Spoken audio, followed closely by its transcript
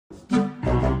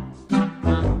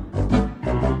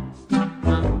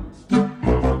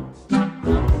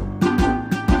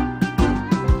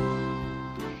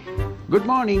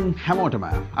morning හැමෝටම.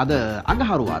 අද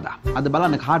අඟහරුවාදා. අද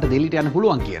බලන්න කාටද එළියට යන්න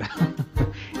පුළුවන් කියලා.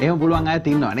 එහෙම පුළුවන් අයත්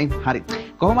ඉන්නවනේ. හරි.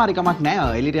 කොහොම හරි කමක්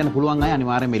නැහැ. එළියට යන්න පුළුවන් අය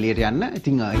අනිවාර්යයෙන්ම එළියට යන්න.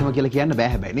 ඉතින් එහෙම කියලා කියන්න බෑ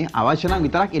හැබැයි නේ. අවශ්‍ය නම්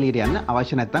විතරක් එළියට යන්න.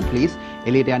 අවශ්‍ය නැත්නම් please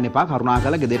එළියට යන්න එපා.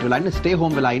 කරුණාකරලා ගෙදරට වෙලා ඉන්න. stay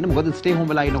home වෙලා ඉන්න. මොකද stay home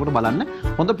වෙලා ඉන්නකොට බලන්න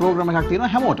හොඳ ප්‍රෝග්‍රෑම් එකක්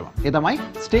තියෙනවා හැමෝටම. ඒ තමයි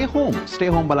stay home. stay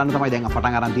home බලන්න තමයි දැන්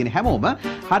පටන් අරන් තියෙන්නේ හැමෝම.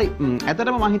 හරි.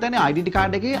 ඇත්තටම මම හිතන්නේ identity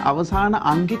card එකේ අවසාන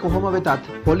අංකේ කොහොම වෙතත්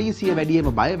පොලිසිය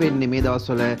වැඩියෙන්ම බය වෙන්නේ මේ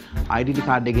දවස්වල identity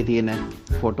card එකේ තියෙන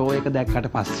ෆොටෝ එක දැක්කට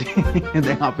පස්සේ.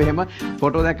 දැන් අපේ හැම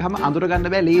ෆොටෝ දැක්කම අඳුර ගන්න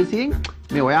බෑ ලේසියෙන්.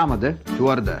 මේ ඔයාමද?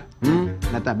 ෂුවර්ද?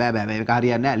 නැත්නම් බෑ මේක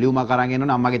හරියන්නේ නැහැ. ලියුමක් අරන් එන්න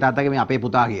ඕන අම්මගේ තාත්තගේ මේ අපේ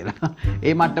පුතා කියලා.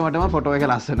 ඒ මට්ටමටම ෆොටෝ එක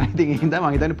ලස්සනයි. ඉතින් ඒ හින්දා මම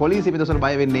හිතන්නේ පොලිසිය මේ දවස්වල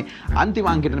බය වෙන්නේ අන්තිම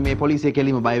අංකෙට මේ පොලිසිය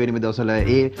කෙලිම බය වෙන්නේ මේ දවස්වල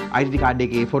ඒ identity card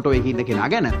එකේ ෆොටෝ එකේ ඉන්න කෙනා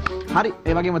ගැන. හරි.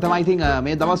 ඒ වගේම තමයි ඉතින්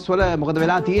මේ දවස්වල මොකද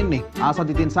වෙලා තියෙන්නේ?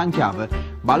 ආසදිතින් සංඛ්‍යාව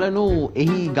බලනු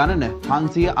එහි ගණන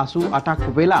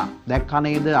 588ක් වෙලා දැක්කා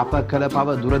නේද අප කළ පව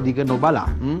දුර දිග නොබලා.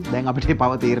 දැන් අපිට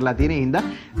පව තීරලා තියෙන හින්දා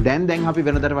දැන් අපි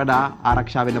වෙනදට වඩා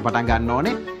ආරක්ෂා වෙන්න පටන් ගන්න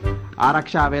ඕනේ.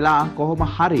 ආරක්ෂා වෙලා කොහොම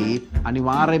හරි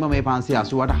අනිවාර්යයෙන්ම මේ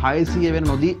 588 600 වෙන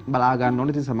නොදී බලා ගන්න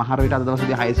ඕනේ. ඉතින් සමහර විට අද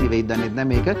දවසේදී 600 වෙයිද දන්නේ නැහැ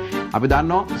මේක. අපි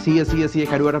දන්නවා 100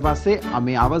 කැඩුවට පස්සේ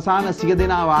මේ අවසාන 100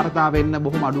 දෙනා වාර්තා වෙන්න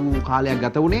බොහොම අඩු කාලයක්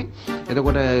ගත වුණේ.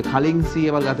 එතකොට කලින් 100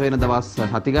 වල ගත වෙන දවස්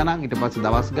සති ගණන් ඊට පස්සේ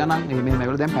දවස් ගණන් එහෙම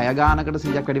ඒවල දැන් පැය ගානකට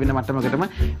 100ක් වැඩි වෙන මට්ටමකටම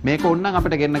මේක ඕනනම්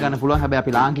අපිට ගෙන්න ගන්න පුළුවන්. හැබැයි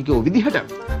අපි ලාංකිකයෝ විදිහට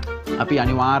අපි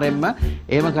අනිවාර්යයෙන්ම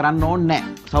එහෙම කරන්න ඕනේ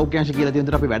නැහැ. සෞඛ්‍යංශ කියලා තියෙන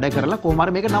දේ අපි වැඩ කරලා කොහොම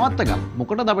හරි මේක නවත්ත ගමු.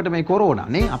 මොකටද අපිට මේ කොරෝනා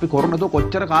නේ? අපි කොරෝනාද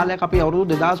කොච්චර කාලයක් අපි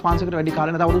අවුරුදු 2500කට වැඩි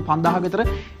කාලයක් නැත්නම් අවුරුදු 5000ක විතර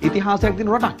ඉතිහාසයක් තියෙන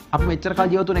රටක්. අපි මෙච්චර කාල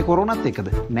ජීවත් වුණේ කොරෝනාත් එක්කද?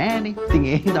 නෑනේ. ඉතින්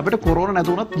ඒ හින්දා අපිට කොරෝනා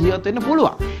නැතුණත් ජීවත් වෙන්න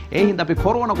පුළුවන්. ඒ හින්දා අපි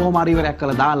කොරෝනා කොහොම හරි ඉවරයක්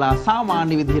කරලා දාලා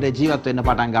සාමාන්‍ය විදිහට ජීවත් වෙන්න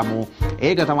පටන් ගමු.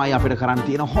 ඒක තමයි අපිට කරන්න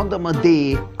තියෙන හොඳම දේ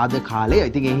අද කාලේ.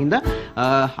 ඉතින් ඒ හින්දා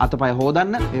අතපය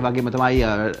හොදන්න, ඒ වගේම තමයි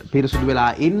පිරිසුදු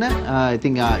වෙලා ඉන්න.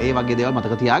 ඉතින් ඒ වගේ දේවල්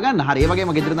මතක තියාගන්න. හරි. ඒ වගේම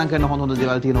ගෙදර ඉඳන් කරන හොඳ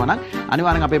දේවල් තියෙනවා නම්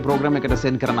අනිවාර්යෙන් අපේ ප්‍රෝග්‍රෑම් එකට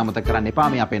සෙන්ඩ් කරන්න අමතක කරන්න එපා.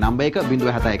 මේ අපේ නම්බර් එක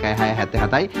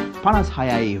 0711677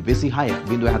 5626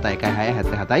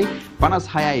 0711677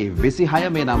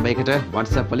 5626 මේ නම්බර් එකට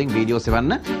WhatsApp වලින් වීඩියෝස්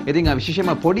එවන්න. ඉතින්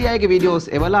විශේෂයෙන්ම පොඩි අයගේ වීඩියෝස්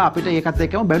එවලා අපිට ඒකත්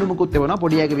එක්කම බැනුමකුත් එවනවා.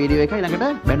 පොඩි අයගේ වීඩියෝ එකයි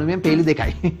ළඟට බැනුමෙන් පේලි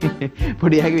දෙකයි.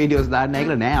 පොඩි අයගේ වීඩියෝස් දාන්න නැහැ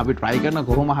කියලා නෑ. අපි try කරන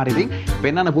කොහොම හරි ඉතින්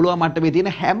පෙන්වන්න පුළුවන් මට්ටමේ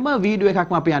තියෙන හැම වීඩියෝ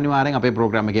එකක්ම අපි අනිවාර්යෙන් අපේ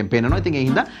ප්‍රෝග්‍රෑම් එකෙන් පෙන්වනවා. ඉතින් ඒ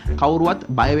හින්දා කවුරුවත්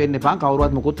බය වෙන්න එපා.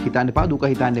 කවුරුවත් මොකුත් හිතන්න එපා. දුක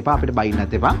හිතන්න එපා. අපිට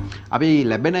බයින්නත් එපා. අපි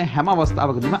ලැබෙන හැම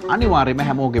අවස්ථාවකදීම අනිවාර්යයෙන්ම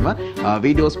හැමෝගෙම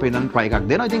වීඩියෝස් පෙන්වන්න try එකක්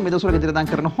දෙනවා. ඉතින් මේ දවස්වල ගෙදර ඉඳන්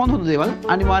කරන හොඳ දේවල්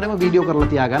අනිවාර්යයෙන්ම වීඩියෝ කරලා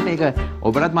තියාගන්න. ඒක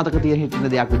ඔබට මතක තියෙන හිටින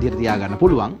දෙයක් විදිහට තියාගන්න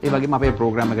පුළුවන්. ඒ වගේම අපේ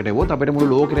ප්‍රෝග්‍රෑම් එකට එවොත් අපිට මුළු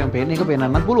ලෝකෙටම පේන්න ඒක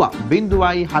පෙන්වන්නත් පුළුවන්.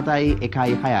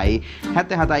 0.716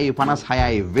 77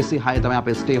 56 26 තමයි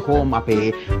අපේ stay home අපේ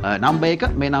නම්බර් එක.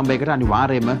 මේ නම්බර් එකට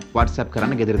අනිවාර්යයෙන්ම WhatsApp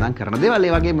කරන්න ගෙදර ඉඳන් කරන දේවල්.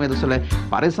 ඒ වගේම මේ දවස්වල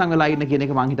පරිස්සම් වෙලා ඉන්න කියන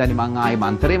එක මං හිතන්නේ මං ආයේ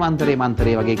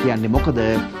මන්තරේ වගේ කියන්නේ මොකද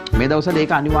මේ දවස්වල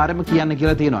ඒක අනිවාර්යයෙන්ම කියන්න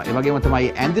කියලා තියෙනවා. ඒ වගේම තමයි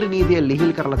ඇඳිරි නීතිය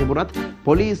ලිහිල් කරලා තිබුණත්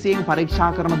පොලිසියෙන්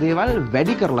පරීක්ෂා කරන දේවල්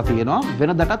වැඩි කරලා තියෙනවා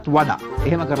වෙනදටත් වඩා.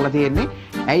 එහෙම කරලා තියෙන්නේ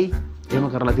ඇයි? එහෙම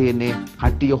කරලා තියෙන්නේ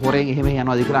කට්ටිය හොරෙන් එහෙම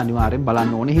යනවාද කියලා අනිවාර්යෙන්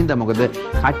බලන්න ඕනේ. හින්දා මොකද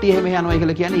කට්ටිය එහෙම යනවා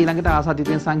කියලා කියන්නේ ඊළඟට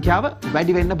ආසාදිතයන් සංඛ්‍යාව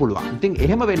වැඩි වෙන්න පුළුවන්. ඉතින්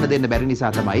එහෙම වෙන්න දෙන්න බැරි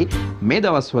නිසා තමයි මේ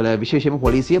දවස්වල විශේෂයෙන්ම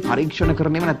පොලිසිය පරීක්ෂණ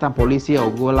කරන්නේ නැත්නම් පොලිසිය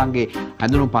ඔයගොල්ලන්ගේ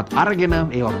හඳුනුම්පත් අරගෙන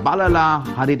ඒවා බලලා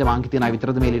හරියට වාංකි තියන අය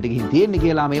විතරද මේ එළියට ගිහින් තියෙන්නේ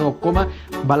කියලා මේ ඔක්කොම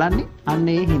බලන්නේ අන්න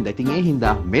ඒ හින්දා. ඉතින් ඒ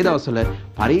හින්දා මේ දවස්වල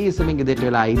පරිස්සමෙන් ගෙදරට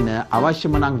වෙලා ඉන්න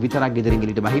අවශ්‍යම නම් විතරක් ගෙදරින්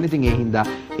එළියට බහින්න. ඉතින් ඒ හින්දා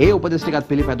ඒ උපදෙස් ටිකත්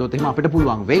පිළිපැදුවොත් එහෙම අපිට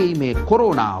පුළුවන් වෙයි මේ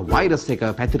කොරෝනා වෛරස් එක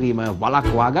පැතිරීම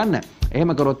වළක්වා ගන්න.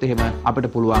 එහෙම කරොත් එහෙම අපිට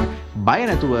පුළුවන් බය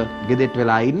නැතුව ගෙදෙට්ට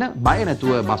වෙලා ඉන්න, බය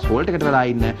නැතුව බස් හෝල්ට් එකට වෙලා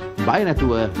ඉන්න, බය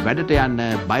නැතුව වැඩට යන්න,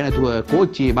 බය නැතුව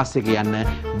කෝච්චියේ බස් එකේ යන්න,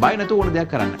 බය නැතුව ඕන දෙයක්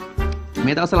කරන්න.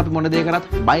 මේ දවස්වල අපි මොන දේ කරත්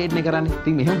බයෙන්නේ කරන්නේ.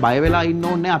 ඉතින් මෙහෙම බය වෙලා ඉන්න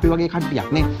ඕනේ නැහැ අපි වගේ කට්ටියක්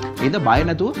නේ. ඒද බය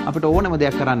නැතුව අපිට ඕනම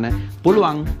දෙයක් කරන්න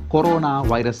පුළුවන්. කොරෝනා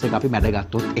වෛරස් එක අපි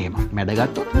මැඩගත්තොත් එහෙම.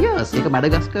 මැඩගත්තොත් යස් ඒක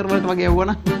මැඩගස්කර් වලට වගේ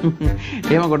යවුවනම්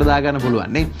එහෙම කොට දා ගන්න පුළුවන්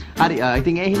නේ. හරි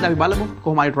ඉතින් ඒ හින්දා අපි බලමු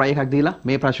කොහොම හරි try එකක් දීලා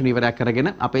මේ ප්‍රශ්න ඉවරයක් කරගෙන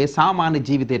අපේ සාමාන්‍ය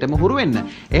ජීවිතේටම හුරු වෙන්න.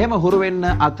 එහෙම හුරු වෙන්න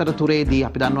අතරතුරේදී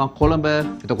අපි දන්නවා කොළඹ,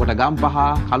 එතකොට ගම්පහ,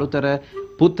 කළුතර,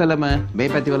 පුත්තලම මේ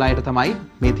පැතිවල අයට තමයි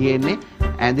මේ තියෙන්නේ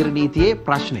ඇඳිරි නීතියේ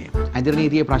ප්‍රශ්නය. ඇඳිරි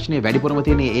නීතියේ ප්‍රශ්නේ වැඩිපුරම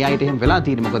තියෙන්නේ ඒ අයට එහෙම වෙලා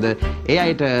තියෙන්නේ. මොකද ඒ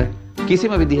අයට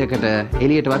කිසිම විදිහකට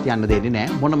එළියටවත් යන්න දෙන්නේ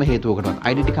නැහැ මොනම හේතුවකටවත්.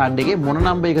 identity card එකේ මොන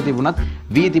නම්බර් එක තිබුණත්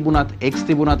V තිබුණත් X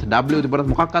තිබුණත් W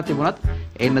තිබුණත් මොකක්වත් තිබුණත්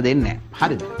එන්න දෙන්නේ නැහැ.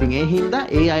 හරිද? ඉතින් ඒ හින්දා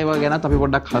ඒ අයව ගැනත් අපි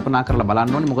පොඩ්ඩක් කල්පනා කරලා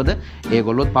බලන්න ඕනේ. මොකද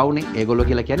ඒගොල්ලොත් පවුනේ. ඒගොල්ලෝ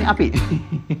කියලා කියන්නේ අපි.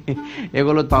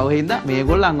 ඒගොල්ලොත් පව හින්දා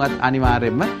මේගොල්ලන්වත්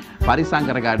අනිවාර්යයෙන්ම පරිස්සම්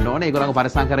කරගන්න ඕනේ. ඒගොල්ලන්ව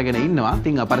පරිස්සම් කරගෙන ඉන්නවා.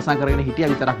 ඉතින් පරිස්සම් කරගෙන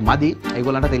හිටියා විතරක් මදි.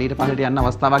 ඒගොල්ලන්ට තෙලීට පහළට යන්න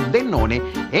අවස්ථාවක් දෙන්න ඕනේ.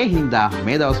 ඒ හින්දා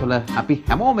මේ දවස්වල අපි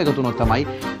හැමෝම එකතු වුණොත් තමයි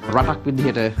රටක්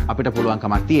විදිහට අපිට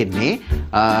පුළුවන්කමක් තියෙන්නේ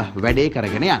වැඩේ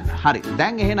කරගෙන යන්න. හරි.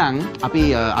 දැන් එහෙනම් අපි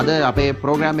අද අපේ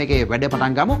ප්‍රෝග්‍රෑම් එකේ වැඩ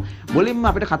පටන් ගමු. මුලින්ම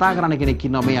අපිට කතා කරන්න කෙනෙක්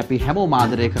ඉන්නවා මේ අපි හැමෝම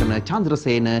ආදරය කරන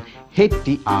චන්ද්‍රසේන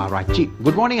හෙට්ටි ආරච්චි.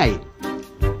 good morning අයි.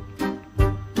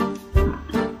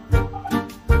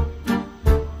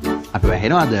 අපි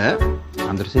වැහෙනවද?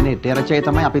 චන්ද්‍රසේන හෙට්ටි ආරච්චි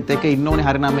තමයි අපිත් එක්ක ඉන්න ඕනේ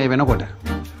හරිනම් මේ වෙනකොට.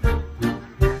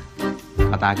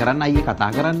 කතා කරන්න අයියේ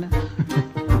කතා කරන්න.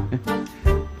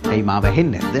 එයි මාව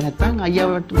ඇහෙන්නේ නැද්ද? නැත්නම්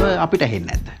අයියාට අපිට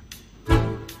ඇහෙන්නේ නැද්ද?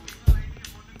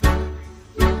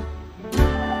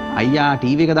 අයියා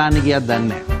ටීවී එක දාන්න ගියත් දන්නේ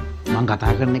නැහැ. මං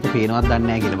කතා කරන එක පේනවත් දන්නේ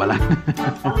නැහැ කියලා බලන්න.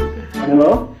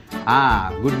 hello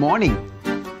good morning.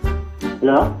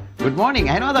 hello good morning.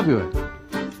 ඇහෙනවද අපිව?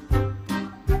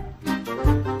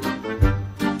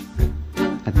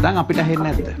 නැත්නම් අපිට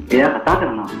ඇහෙන්නේ නැද්ද? එයා කතා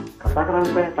කරනවා. කතා කරන්න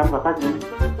බෑ. තම කතා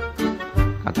කරනවා.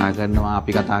 කතා කරනවා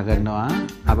අපි කතා කරනවා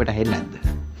අපිට ඇහෙන්නේ නැද්ද?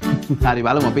 හරි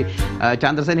බලමු අපි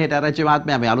චන්ද්‍රසේන හෙට්ටිආරච්චි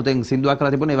මහත්මයා මේ අලුතෙන් සින්දුවක්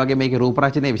කරලා තිබුණා. ඒ වගේ මේකේ රූප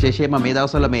රචනයේ විශේෂයෙන්ම මේ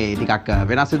දවස්වල මේ ටිකක්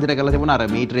වෙනස් විදිහට කරලා තිබුණා. අර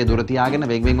මීටරේ දුර තියාගෙන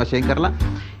වෙන් වෙන් වශයෙන් කරලා.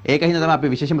 ඒක හින්දා තමයි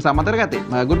අපි විශේෂයෙන්ම සම්මත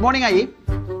කරගත්තේ. good morning අයියේ.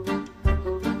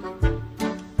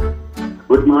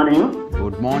 good morning.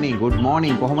 good morning. good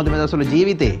morning. කොහොමද මේ දවස්වල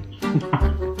ජීවිතේ?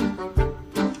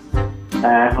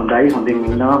 හොඳයි. හොඳින්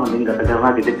ඉන්නවා. හොඳින් ගත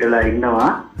කරනවා. ගෙදරලා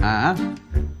ඉන්නවා.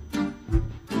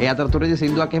 ඒ අතරතුරදී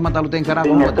සින්දුවක් එහෙමත් අලුතෙන් කරා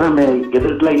කොහොමද? මේ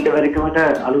ගෙදරලා ඉන්න වෙරකමට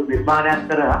අලුත් නිර්මාණයක්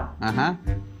කරා.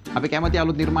 අපි කැමති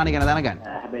අලුත් නිර්මාණ ගැන දැනගන්න.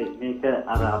 හැබැයි මේක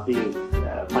අර අපි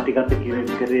පටිගත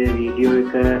කරේ වීඩියෝ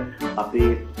එක අපි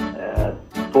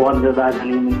ෆෝන්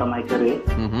දාගනිමින් තමයි කරේ.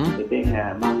 ඉතින්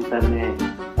මම හිතන්නේ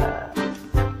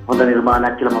හොඳ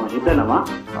නිර්මාණයක් කියලා මම හිතනවා.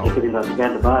 ඒක ඉතින්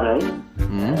රසිකයන්ට බාරයි.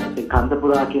 ඉතින්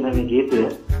කන්දපුරා කියන මේ ගීතය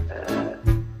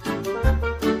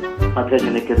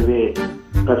පත්‍රජන කරුවේ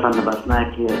ප්‍රසන්න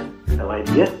බස්නායකගේ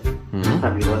වෛද්‍ය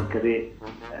සමීරවත් කරේ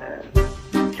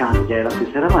ශාන්ති ජයරත්න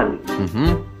ඉස්සරමල්ලි.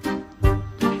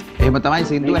 එහෙම තමයි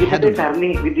සින්දුව හැදුනේ. පැරණි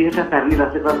විදිහට පැරණි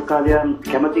රසකල්කාලයන්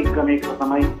කැමති ක්‍රමයක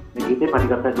තමයි මේ ගීතේ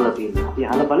පරිගත කරලා තියෙන්නේ. අපි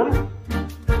අහලා බලමු.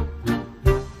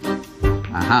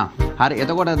 හරි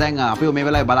එතකොට දැන් අපි මේ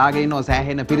වෙලාවේ බලාගෙන ඉන්නවා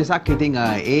සෑහෙන පිරිසක්. ඉතින්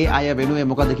ඒ අය වෙනුවෙන්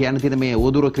මොකද කියන්න තියෙන මේ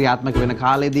උදුර ක්‍රියාත්මක වෙන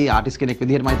කාලෙදී ආටිස්ට් කෙනෙක්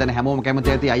විදිහට මම හිතන්නේ හැමෝම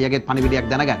කැමති ඇති අයියාගේ පණිවිඩයක්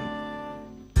දැනගන්න.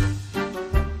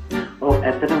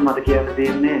 ඇත්තටම මට කියන්න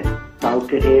තියෙන්නේ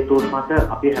සෞඛ්‍ය හේතුන් මත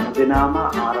අපි හැමදෙනාම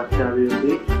ආරක්ෂා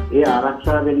වෙන්නේ. ඒ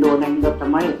ආරක්ෂා වෙන්න ඕන හින්දා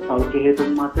තමයි සෞඛ්‍ය හේතුන්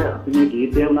මත අපි මේ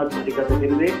ගීතය උනත් පිටිගත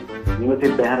කරන්නේ.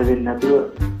 නිවසේ බැහැර වෙන්නේ නැතුව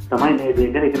තමයි මේ දේ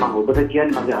කරේ. ඒක මම ඔබට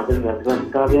කියන්නේ මගේ හදන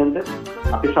රසිකාවයන්ට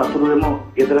අපි සතුරු වෙමු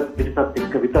ගෙදර පිටසත්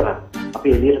එක්ක විතරක්.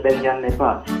 අපි එළියට දැන් යන්න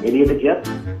එපා. එළියට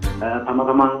ගියත් තම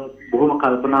තමන් බොහොම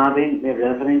කල්පනාවෙන් මේ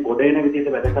ව්‍යසනයෙන් ගොඩ එන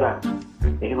විදිහට වැඩ කරන්න.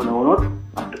 එහෙම නොවුනොත්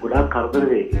අපිට ගොඩාක් කරදර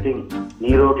වෙයි. ඉතින්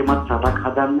නිරෝගීමත් සතක්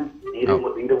හදන්න,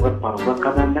 නිරෝගීමත් පරපරක්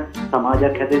හදන්න,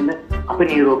 සමාජයක් හැදෙන්න අපි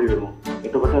නිරෝගී වෙමු.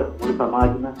 එතකොට මුළු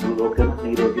සමාජෙම මුළු ලෝකෙම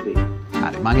නිරෝගී වෙයි.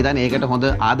 හරි මම හිතන්නේ ඒකට හොඳ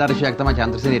ආදර්ශයක් තමයි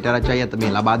චන්ද්‍රසේන හෙට්ටිආරච්චි අයියත්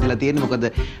මේ ලබා දීලා තියෙන්නේ. මොකද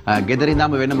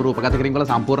ගෙදරින්දම වෙනම රූපගත කිරීම වල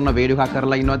සම්පූර්ණ වීඩියෝ එකක්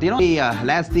කරලා ඉන්නවා තියෙනවා.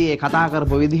 ලෑස්ති ඒ කතා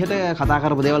කරපු විදිහට කතා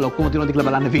කරපු දේවල් ඔක්කොම තියෙනවද කියලා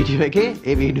බලන්න වීඩියෝ එකේ.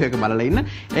 ඒ වීඩියෝ එක බලලා ඉන්න.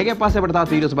 ඒකෙන් පස්සේ අපිට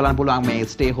තවත් වීඩියෝස් බලන්න පුළුවන් මේ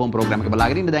ස්ටේ හෝම් ප්‍රෝග්‍රෑම් එක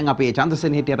බලාගෙන ඉන්න. දැන් අපි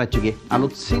චන්ද්‍රසේන හෙට්ටිආරච්චිගේ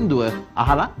අලුත් සින්දුව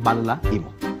අහලා බලලා ඉමු.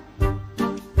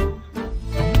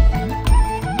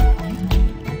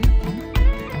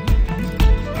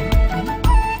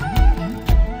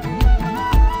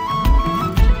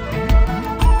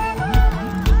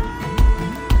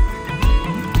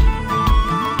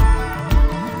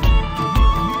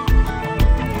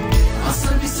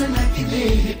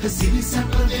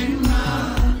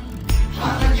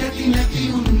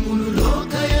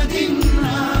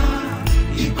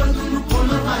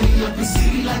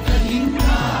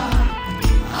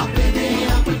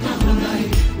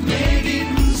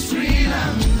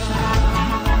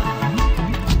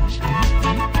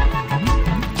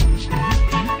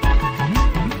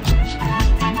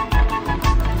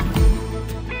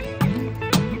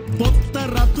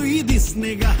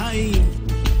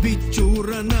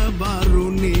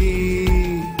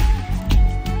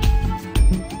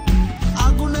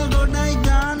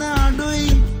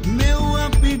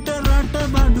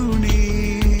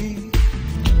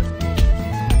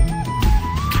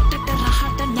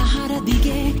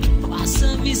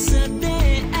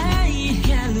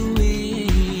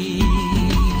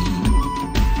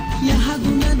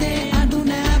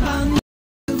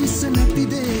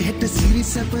 හෙට සිරි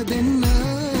සැප දෙන්න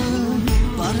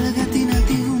පරගති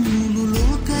නැති මුළු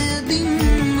ලෝකය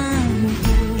දින්න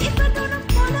ඉපදුණු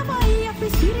පොළවයි අපි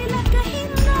සිරිලක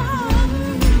හින්දා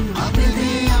අපේ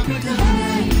දේ අපිට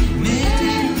හොඳයි made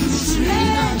in Sri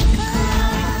Lanka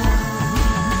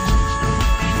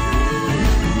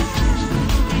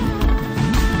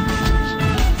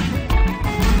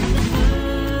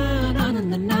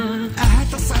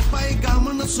ඇහැට සැපයි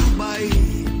ගමන සුබයි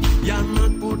යන්න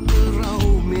කොට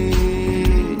රවුමේ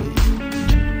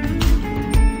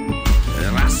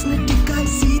රස්න ටිකයි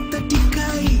සීත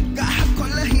ටිකයි ගහ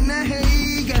කොළ හින හෙයි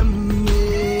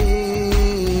ගැම්මේ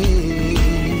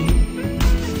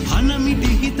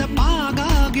හනමිටි හිත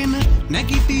පාගාගෙන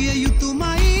නැගිටිය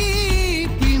යුතුමයි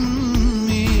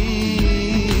පින්නේ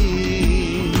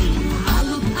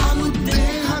අලුත් අලුත්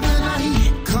දේ හදනයි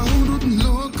කවුරුත්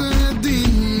ලෝකය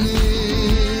දින්නේ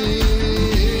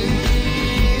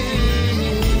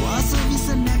වාසවිස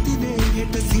නැති දේ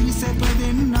හෙට සිරි සැප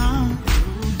දෙන්නා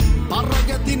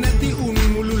පරගති නැති උන්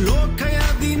මුළු ලෝකය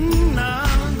දින්නා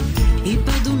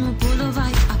ඉපදුණු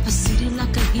පොළවයි අප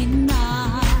සිරිලක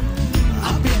හින්දා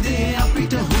අපේ දේ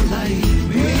අපිට හොඳයි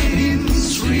made in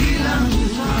Sri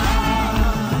Lanka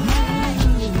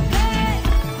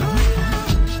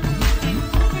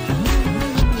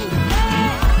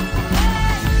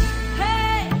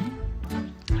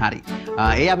හරි.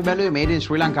 ඒ අපි බැලුවේ මේඩ් ඉන්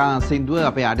ශ්‍රී ලංකා සින්දුව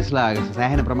අපේ ආටිස්ලා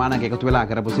සෑහෙන ප්‍රමාණයක් එකතු වෙලා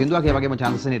කරපු සින්දුවක්. ඒ වගේම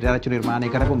චන්දසේන ඉටරච්චු නිර්මාණය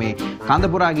කරපු මේ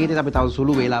කන්දපුරා ගීතෙත් අපි තව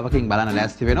සුළු වේලාවකින් බලන්න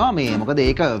ලෑස්ති වෙනවා. මේ මොකද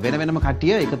ඒක වෙන වෙනම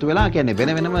කට්ටිය එකතු වෙලා කියන්නේ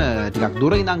වෙන වෙනම ටිකක්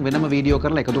දුර ඉඳන් වෙනම වීඩියෝ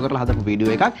කරලා එකතු කරලා හදපු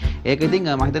වීඩියෝ එකක්. ඒක ඉතින්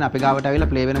මම හිතන්නේ අපේ ගාවට ආවිලා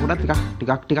ප්ලේ වෙනකොටත්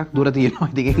ටිකක් දුර තියෙනවා.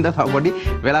 ඉතින් ඒ හින්දා තව පොඩි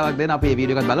වෙලාවක් දෙන්න අපි මේ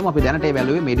වීඩියෝ එකත් බලමු. අපි දැනට ඒ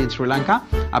බැලුවේ මේඩ් ඉන් ශ්‍රී ලංකා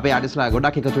අපේ ආටිස්ලා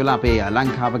ගොඩක් එකතු වෙලා අපේ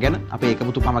ලංකාව ගැන අපේ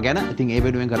එකමුතුකම ගැන ඉතින් ඒ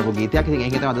වෙනුවෙන් කරපු ගීතයක්. ඉතින්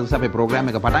ඒක තමයි අද අපේ ප්‍රෝග්‍රෑම්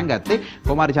එක පටන් ගත්තේ.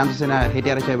 කොමාරි චන්දසේන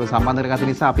හෙටිආරචයව සම්බන්ධ කරගත්ත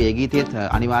නිසා අපි ඒ ගීතයේත්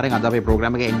අනිවාර්යෙන් අද අපේ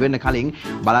ප්‍රෝග්‍රෑම් එකේ එන්න වෙන්න කලින්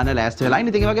බලන්න ලෑස්ති වෙලා ඉන්න.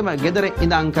 ඉතින් ඒ වගේම ගෙදර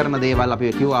ඉඳන් කරන දේවල් අපි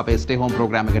කිව්වා අපේ ස්ටේ හෝම්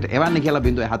ප්‍රෝග්‍රෑම් එකට එවන්න කියලා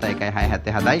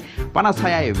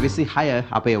 071677626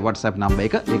 අපේ WhatsApp නම්බර්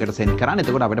එක. ඒකට සෙන්ඩ් කරන්න.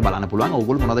 එතකොට අපිට බලන්න පුළුවන්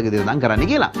ඕගොල්ලෝ මොනවද ගෙදර ඉඳන් කරන්නේ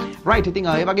කියලා. රයිට්. ඉතින්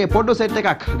ඒ වගේ ෆොටෝ සෙට්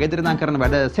එකක් ගෙදර ඉඳන් කරන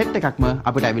වැඩ සෙට් එකක්ම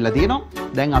අපිට ඇවිල්ලා තියෙනවා.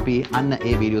 දැන් අපි අන්න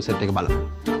ඒ වීඩියෝ සෙට් එක බලමු.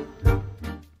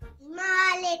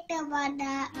 හිමාලයට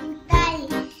වඩා උටයි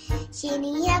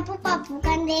සිනියපු පපු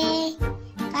කඳේ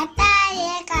කතාය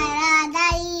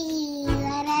කරාදයි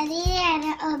වරදි යන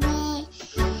ඔබේ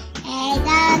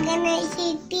ඇදාගෙන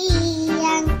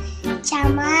සිටියන්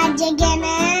සමාජ ගැන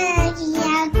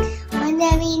කියක් හොඳ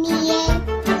විනියේ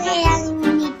එයන්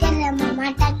නිතරම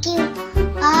මට කිව්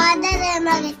ආදර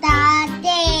මගේ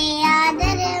තාත්තේ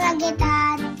ආදර මගේ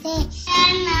තාත්තේ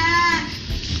එන්නා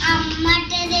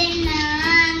අම්මට දෙන්න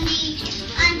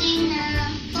අඳින්න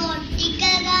පොට්ටික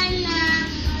ගන්න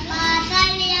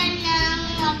පාසල් යන්න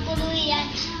අකුරු යන්න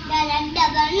බලන්න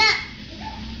ගන්න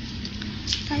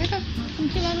කලක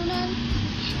පුංචි වරුණා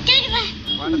ඔයාලා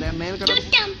දැන් මේක කරමු.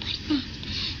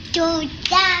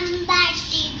 චුට්ටම්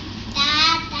බටි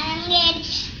තාතංගෙන්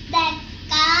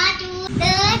බක්කාතු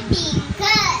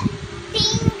ටින්කර්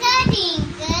ටින්කර්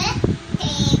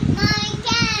take my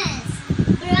chance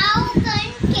broken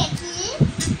kettle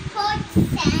pots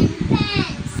and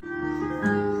pans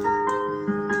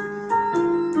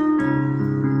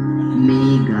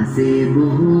මේ ගසේ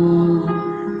බොහෝ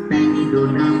පැණි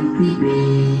දොඩම්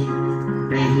තිබේ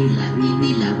පැහිලා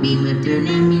විදිලා බිමට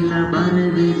නැමිලා බර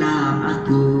වෙලා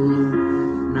අතු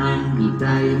නම්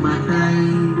පිටයි මටයි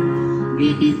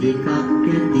ගෙඩි දෙකක්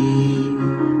ඇති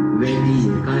වැඩි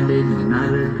කඩන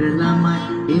නරක ළමයි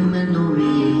එම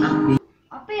නොවේ අපි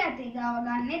අපේ අතේ ගාව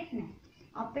ගන්නෙත් නෑ.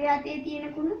 අපේ අතේ තියෙන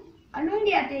කුණු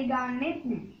අනුන්ගේ අතේ ගන්නෙත්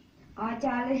නෑ.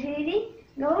 ආචාරශීලී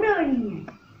ගෞරවණීයයි.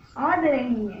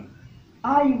 ආදරණීයයි.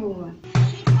 ආයුබෝවන්.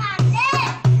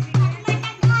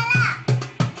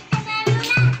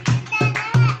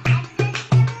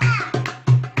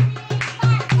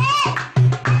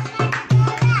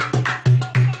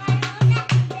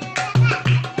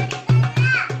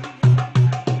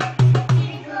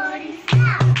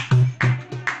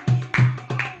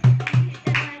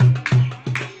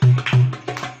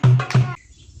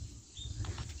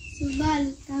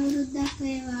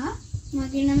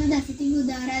 මගේ නම දසිති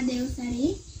බුදාරා දේවසරි.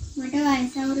 මට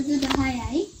වයස අවුරුදු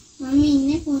 10යි. මම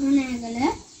ඉන්නේ කුරුණෑගල.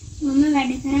 මම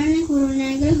වැඩ කරන්නේ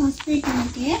කුරුණෑගල හොස්පිටල්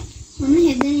එකේ. මම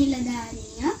හෙද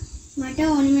නිලධාරිය. මට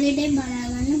ඕනම දෙයක් බලා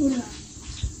ගන්න පුළුවන්.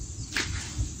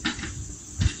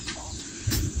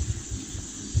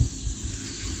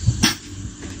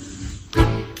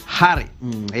 හරි.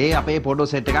 ඒ අපේ ෆොටෝ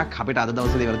සෙට් එකක් අපිට අද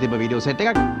දවසේ ඉවර තිබ්බ වීඩියෝ සෙට්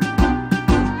එකක්.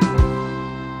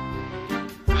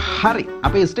 හරි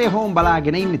අපේ ස්ටේ හෝම්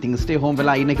බලාගෙන ඉන්න ඉතින් ස්ටේ හෝම්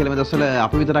වෙලා ඉන්න කියලා මේ දවස්වල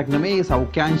අපි විතරක් නෙමෙයි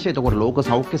සෞඛ්‍යාංශය එතකොට ලෝක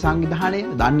සෞඛ්‍ය සංවිධානය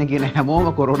දන්න කියන හැමෝම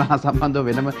කොරෝනා සම්බන්ධව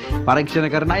වෙනම පරීක්ෂණ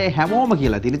කරන අය හැමෝම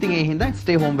කියලා තියෙන. ඉතින් ඒ හින්දා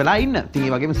ස්ටේ හෝම් වෙලා ඉන්න. ඉතින්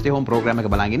ඒ වගේම ස්ටේ හෝම් ප්‍රෝග්‍රෑම්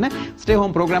එක බලන් ඉන්න. ස්ටේ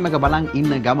හෝම් ප්‍රෝග්‍රෑම් එක බලන්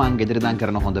ඉන්න ගමන් ගෙදර ඉඳන්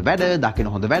කරන හොඳ වැඩ,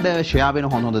 දකින්න හොඳ වැඩ, ෂෙයා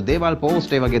වෙන හොඳ දේවල්,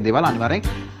 පෝස්ට් ඒ වගේ දේවල්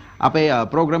අනිවාර්යෙන් අපේ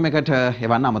ප්‍රෝග්‍රෑම් එකට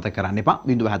එවන්න අමතක කරන්න එපා.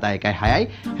 071 6යි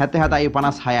 77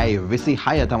 56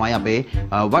 26 තමයි අපේ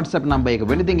WhatsApp නම්බර් එක.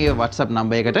 වෙන ඉතින් ඒ WhatsApp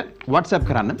නම්බර් එකට WhatsApp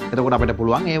කරන්න. එතකොට අපිට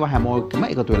පුළුවන් ඒව හැමෝටම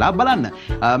එකතු වෙලා බලන්න.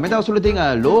 මේ දවස්වල ඉතින්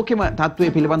ලෝකෙම තත්ත්වය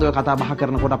පිළිබඳව කතා බහ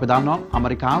කරනකොට අපි දන්නවා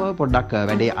ඇමරිකාව පොඩ්ඩක්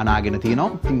වැඩේ අනාගෙන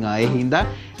තියෙනවා. ඉතින් ඒ හින්දා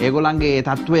ඒගොල්ලන්ගේ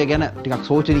තත්ත්වය ගැන ටිකක්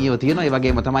සෝචනීයව තියෙනවා. ඒ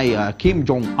වගේම තමයි කිම්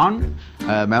ජොන් අන්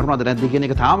මරුණාද නැද්ද කියන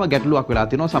එක තාම ගැටලුවක් වෙලා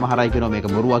තියෙනවා. සමහර අය කියනවා මේක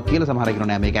බොරුවක් කියලා, සමහර අය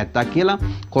කියනවා නෑ මේක ඇත්තක් කියලා.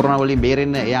 කොරෝනා වලින්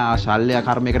බේරෙන්න එයා ශල්‍ය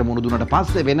කර්මයකට මුහුණ දුන්නාට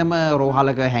පස්සේ වෙනම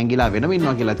රෝහලක හැංගිලා වෙනම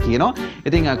ඉන්නවා කියලා කියනවා.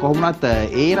 ඉතින් කොහොමුණත්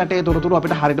ඒ රටේ තොරතුරු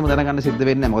අපිට හරියටම දැනගන්න සිද්ධ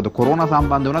වෙන්නේ නැහැ. මොකද කොරෝනා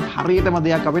සම්බන්ධ වුණත් හරියටම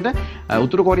දෙයක් අපිට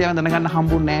උතුරු කොරියාවෙන් දැනගන්න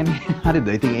හම්බුන්නේ නැහැ නේ. හරිද?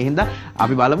 ඉතින් ඒ හින්දා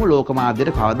අපි බලමු ලෝක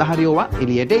මාධ්‍යයට කවදා හරි ඕවා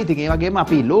එළියට. ඉතින් ඒ වගේම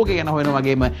අපි ලෝකේ ගැන හොයන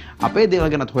වගේම අපේ දේවල්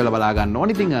ගැනත් හොයලා බලා ගන්න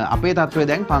ඕනේ. ඉතින් අපේ තත්ත්වය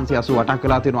දැන් 588ක්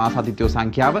වෙලා තියෙනවා ආසාදිතයෝ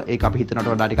සංඛ්‍යාව. ඒක අපි හිතනට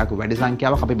වඩා ටිකක් වැඩි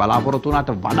සංඛ්‍යාවක්. අපි බලාපොරොත්තු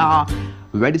වුණාට වඩා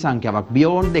වැඩි සංඛ්‍යාවක්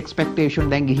beyond the expectation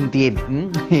දැන් ගිහින් තියෙන්නේ.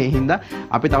 ඒ හින්දා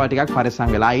අපි තව ටිකක්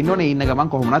පරිස්සම් වෙලා ඉන්න ඕනේ. ඉන්න ගමන්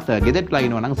කොහොමවත් ගෙදරටලා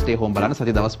ඉන්නවා නම් ස්ටේ හෝම් බලන්න.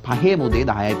 සති දවස් 5 මුදේ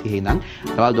 10:30 ඉඳන්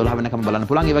දවල් 12 වෙනකම් බලන්න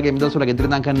පුළුවන්. ඒ වගේම දවස්වල ගෙදර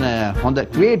ඉඳන් කරන හොඳ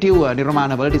ක්‍රියේටිව්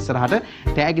නිර්මාණ වලට ඉස්සරහට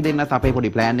තෑගි දෙන්නත් අපේ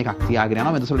පොඩි ප්ලෑන් එකක් තියාගෙන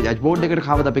යනවා. මේ දවස්වල ජජ් බෝඩ් එකට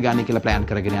කවද අපි ගන්න කියලා ප්ලෑන්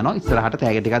කරගෙන යනවා. ඉස්සරහට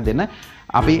තෑගි ටිකක් දෙන්න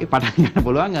අපි පටන් ගන්න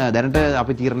පුළුවන්. දැනට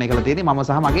අපි තීරණය කළා තියෙන්නේ මම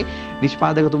සහ මගේ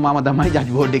නිෂ්පාදකතුමාම තමයි ජජ්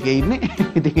බෝඩ් එකේ ඉන්නේ.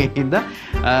 ඉතින් ඒ හින්දා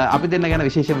අපි දෙන්න ගැන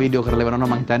විශේෂ වීඩියෝ කරලා වෙනවා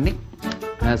මම හිතන්නේ.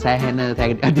 සෑහෙන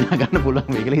තෑගි ටිකක් දිනා ගන්න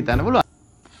පුළුවන් මේ කියලා හිතන්න පුළුවන්.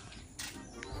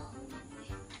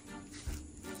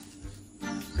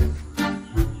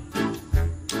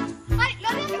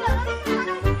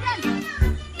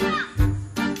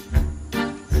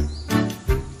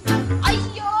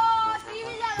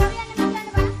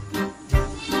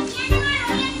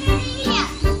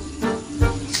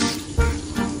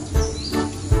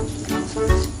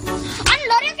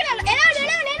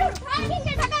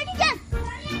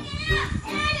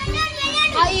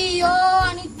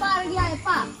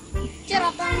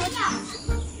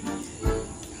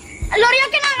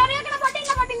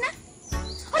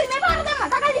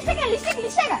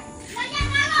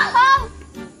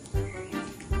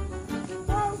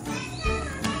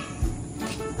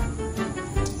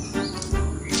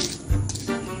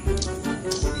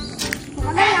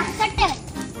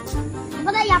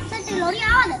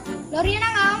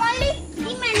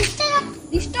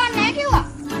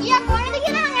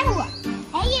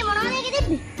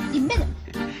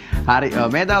 හරි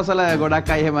මේ දවස්වල ගොඩක්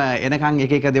අය එහෙම එනකන්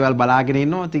එක එක දේවල් බලාගෙන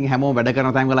ඉන්නවා. ඉතින් හැමෝම වැඩ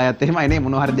කරන තැන් වල අයත් එහෙමයි නේ.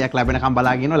 මොනවා හරි දෙයක් ලැබෙනකම්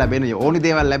බලාගෙන ඉන්නවා. ලැබෙන ඕනි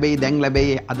දේවල් ලැබෙයි, දැන්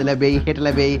ලැබෙයි, අද ලැබෙයි, හෙට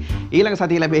ලැබෙයි, ඊළඟ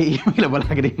සතිය ලැබෙයි කියලා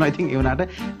බලාගෙන ඉන්නවා. ඉතින් ඒ වුණාට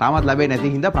තාමත් ලැබෙන්නේ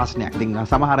නැති හින්දා ප්‍රශ්නයක්. ඉතින්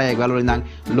සමහර අය ගෙවල් වල ඉඳන්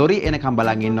ලොරි එනකම්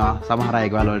බලාගෙන ඉන්නවා. සමහර අය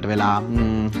ගෙවල් වලට වෙලා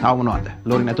තව මොනවද?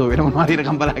 ලොරි නැතුව වෙන මොනවා හරි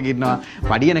එනකම් බලාගෙන ඉන්නවා.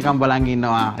 පඩි එනකම් බලාගෙන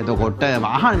ඉන්නවා. එතකොට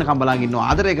වාහන එනකම් බලාගෙන ඉන්නවා.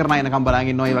 ආදරය කරන අය එනකම්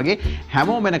බලාගෙන ඉන්නවා. ඒ වගේ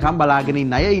හැමෝම එනකම් බලාගෙන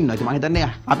ඉන්න අය ඉන්නවා. ඉතින් මම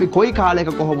හිතන්නේ අපි කොයි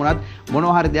කාලයක කොහොම වුණත්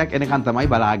මොනවා හරි දෙයක් එනකන් තමයි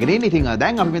බලාගෙන ඉන්නේ. ඉතින්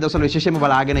දැන් අපි මේ දවස්වල විශේෂයෙන්ම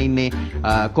බලාගෙන ඉන්නේ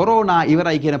කොරෝනා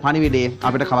ඉවරයි කියන පණිවිඩය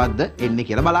අපිට කවද්ද එන්නේ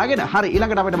කියලා බලාගෙන. හරි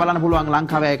ඊළඟට අපිට බලන්න පුළුවන්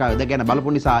ලංකාවේ එක ගැන බලපු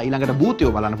නිසා ඊළඟට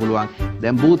භූතයෝ බලන්න පුළුවන්.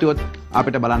 දැන් භූතයොත්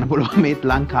අපිට බලන්න පුළුවන් මේ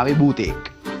ලංකාවේ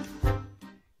භූතයෙක්.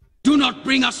 Do not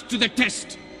bring us to the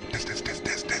test.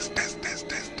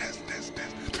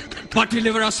 But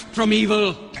deliver us from evil.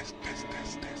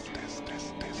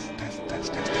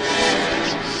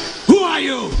 Who are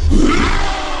you?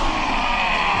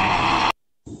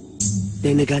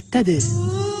 දැනගත්තද?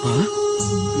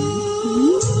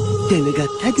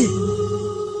 දැනගත්තද?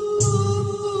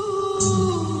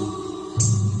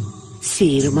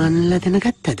 සීරමන්ල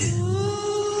දැනගත්තද?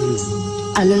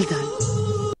 අලල්දන්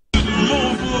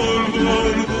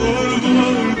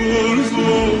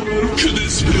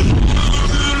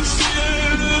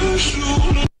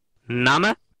නම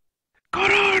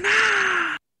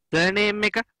කොරෝනා, සර්නේම්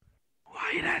එක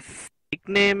වෛරස්,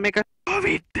 නික්නේම් එක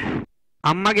කොවිඩ්,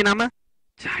 අම්මගේ නම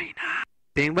චයිනා,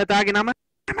 පෙම්වතාගේ නම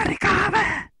ඇමරිකාව,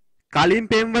 කලින්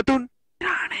පෙම්වතුන්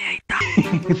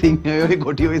ඉතින් ඔය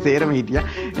කොටි ඔය සේරම හිටියා.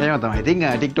 එහෙම තමයි. ඉතින්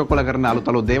TikTok වල කරන අලුත්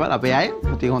දේවල් අපේ අය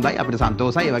මුති හොඳයි අපිට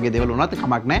සන්තෝෂයි. ඒ වගේ දේවල් වුණත්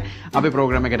කමක් නැහැ. අපේ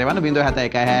ප්‍රෝග්‍රෑම් එකට එවන්න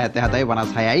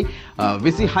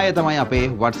 0717756 තමයි අපේ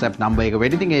WhatsApp number එක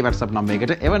වෙන්නේ. ඉතින් ඒ WhatsApp number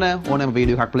එකට එවන ඕනම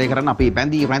වීඩියෝ එකක් ප්ලේ කරන්න අපි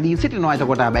රැඳී සිටිනවා.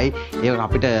 එතකොට හැබැයි ඒක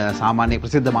අපිට සාමාන්‍ය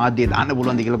ප්‍රසිද්ධ මාධ්‍ය දාන්න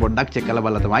පුළුවන්ද කියලා පොඩ්ඩක් චෙක් කරලා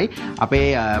බලලා තමයි අපේ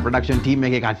ප්‍රොඩක්ෂන් ටීම්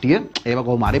එකේ කට්ටිය ඒව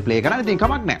කොහොම හරි ප්ලේ කරන්න. ඉතින්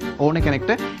කමක් නැහැ. ඕනේ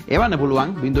කෙනෙක්ට එවන්න පුළුවන්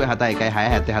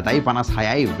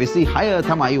 0717756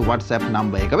 තමයි WhatsApp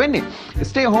number එක වෙන්නේ.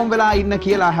 stay home වෙලා ඉන්න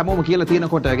කියලා හැමෝම කියලා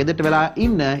තියෙනකොට ගෙදරට වෙලා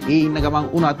ඉන්න ඉන්න ගමන්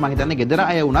උනත් මම හිතන්නේ ගෙදර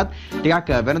අය උනත් ටිකක්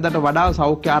වෙනදට වඩා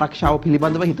සෞඛ්‍ය ආරක්ෂාව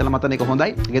පිළිබඳව හිතලා මතන එක හොඳයි.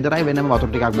 ගෙදර අය වෙනම වතුර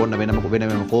ටිකක් බොන්න වෙනම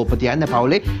කෝප තියන්න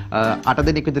පවුලේ 8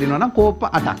 දෙනෙක් විතර ඉන්නවා නම් කෝප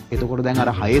 8ක්. එතකොට දැන් අර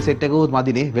 6 සෙට් එකකුත්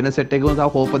මදිනේ. වෙන සෙට් එකකුත් තව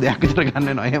කෝප දෙකක් විතර ගන්න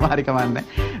වෙනවා. එහෙම හරි කමන්නේ.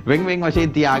 වෙන් වශයෙන්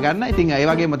තියාගන්න. ඉතින් ඒ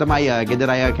වගේම තමයි ගෙදර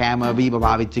අය කෑම බීම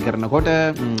පාවිච්චි කරනකොට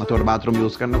එතකොට බාත්රූම්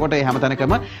යූස් කරනකොට හැම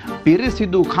තැනකම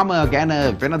පිරිසිදුකම ගැන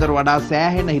වෙනදට වඩා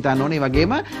සෑහෙන හිතන්න ඕනේ. ඒ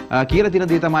වගේම කියලා තියෙන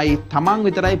දේ තමයි තමන්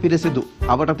විතරයි පිරිසිදු.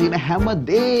 අපට තියෙන හැම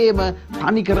දෙයක්ම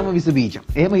තනිකරම විස බීජ.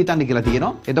 එහෙම හිතන්න කියලා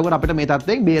තියෙනවා. එතකොට අපිට මේ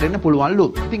තත්ත්වයෙන් බේරෙන්න පුළුවන්ලු.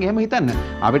 ඉතින් එහෙම හිතන්න.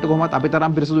 අපිට කොහොමවත් අපි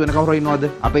තරම් පිරිසිදු වෙන කවුරු ඉන්නවද?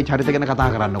 අපේ චරිතය ගැන කතා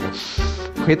කරන්නකෝ.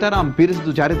 කොතරම්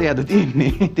පිරිසිදු චරිතයද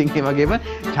තියෙන්නේ. ඉතින් ඒ වගේම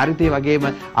චරිතය වගේම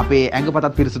අපේ ඇඟපතත්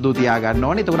පිරිසිදු තියාගන්න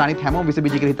ඕනේ. එතකොට අනිත් හැමෝම විස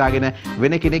බීජ කියලා හිතාගෙන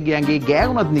වෙන කෙනෙක්ගේ ඇඟේ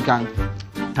ගෑවුනොත් නිකන්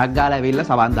ටක් ගාලා ඇවිල්ලා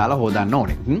සවන් දාලා හොදන්න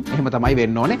ඕනේ. එහෙම තමයි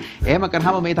වෙන්න ඕනේ. එහෙම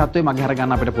කරාම මේ තත්ත්වය මගේ හර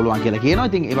ගන්න අපිට පුළුවන් කියලා කියනවා.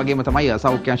 ඉතින් ඒ වගේම තමයි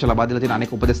සෞඛ්‍යාංශ ලබා දීලා තියෙන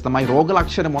අනෙක් උපදෙස් තමයි රෝග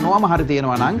ලක්ෂණ මොනවාම හරි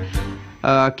තියෙනවා නම්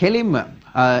කෙලින්ම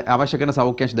අවශ්‍ය කරන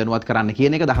සෞඛ්‍යාංශ දැනුවත් කරන්න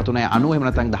කියන එක 1390 එහෙම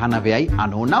නැත්නම්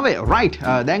 1999 right.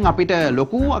 දැන් අපිට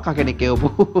ලොකු අක්කා කෙනෙක් කියවපු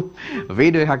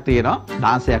වීඩියෝ එකක් තියෙනවා.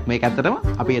 ඩාන්ස් එකක් මේක ඇත්තටම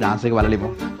අපි ඒ ඩාන්ස් එක බලලිමු.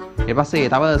 ඊට පස්සේ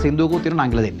තව සින්දුවකුත් තියෙනවා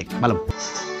අංගල දෙන්නෙක්. බලමු.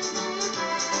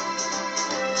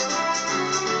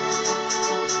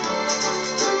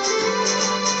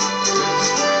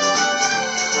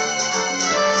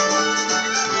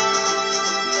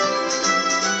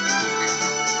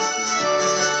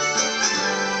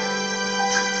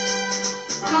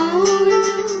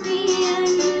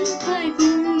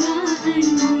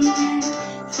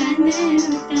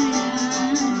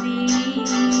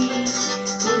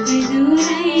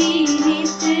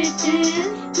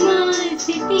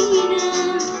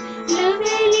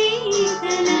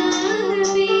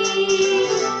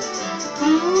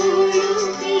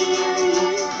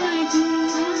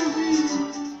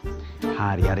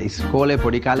 ඉස්කෝලේ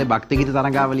පොඩි කාලේ භක්ති ගීත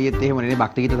තරඟාවලියෙත් එහෙම නේ.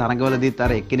 භක්ති ගීත තරඟවලදීත්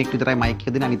අර එක්කෙනෙක් විතරයි මයික් එක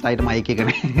දෙන අනිත් අයට මයික් එක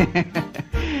නැහැ.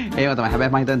 ඒව තමයි.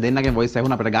 හැබැයි මම හිතන්නේ දෙන්නගේ වොයිස්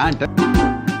ඇහුණ අපිට ගන්නට.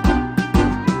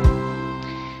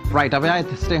 right අපි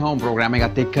ආයෙත් stay home program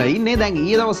එකත් එක්ක ඉන්නේ. දැන්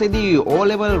ඊයේ දවසේදී O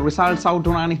level results out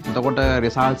වුණානේ. එතකොට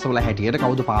results වල හැටියට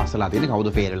කවුද පාස් වෙලා තියෙන්නේ කවුද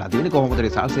ෆේල් වෙලා තියෙන්නේ කොහොමද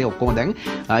results ඒ ඔක්කොම දැන්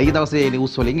ඊයේ දවසේ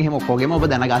news වලින් එහෙම ඔක්කොගෙම ඔබ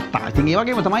දැනගත්තා. ඉතින් ඒ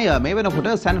වගේම තමයි මේ වෙනකොට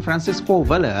San Francisco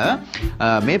වල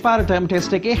මේ පාර term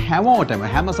test එකේ හැමෝටම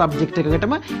හැම subject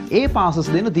එකකටම A passes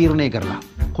දෙන්න තීරණය කරලා.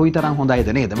 කොයිතරම් හොඳයිද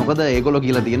නේද? මොකද ඒගොල්ලෝ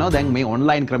කියලා තියෙනවා දැන් මේ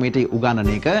online ක්‍රමයට උගන්වන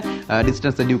එක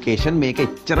distance education මේක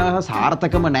එච්චර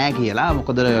සාර්ථකම නෑ කියලා.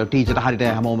 මොකද ටීචර්ට හරියට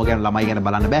හැමෝම ගැන ළමයි ගැන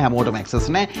බලන්න බෑ. හැමෝටම access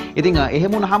නෑ. ඉතින්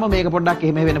එහෙම වුණාම මේක පොඩ්ඩක්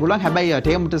එහෙම වෙන්න පුළුවන්. හැබැයි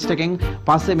term test එකෙන්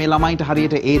පස්සේ මේ ළමයින්ට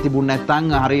හරියට A තිබුණ නැත්නම්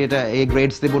හරියට A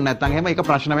grades තිබුණ නැත්නම් එහෙම ඒක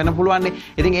ප්‍රශ්න වෙන්න පුළුවන් නේ.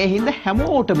 ඉතින් ඒ හින්දා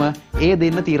හැමෝටම A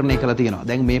දෙන්න තීරණය කළා තියෙනවා.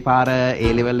 දැන් මේ පාර A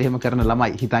level එහෙම කරන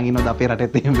ළමයි හිතන් ඉන්නවද අපේ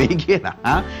රටෙත් එහෙම වෙයි කියලා?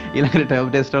 ඊළඟට term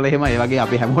test වල එහෙම ඒ වගේ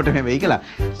අපි හැමෝටම වෙයි කියලා.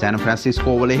 San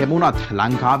Francisco වල එහෙම වුණත්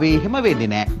ලංකාවේ එහෙම වෙන්නේ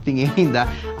නැහැ. ඉතින් ඒ හින්දා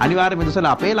අනිවාර්යයෙන්ම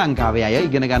ඉතසලා අපේ ලංකාවේ අය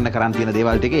ඉගෙන ගන්න කරන් තියෙන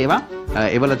දේවල් ටික ඒවා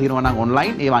ඒවල තියෙනවා නම්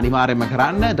online ඒවා අනිවාර්යයෙන්ම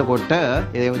කරන්න. එතකොට ඒ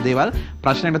දේවල්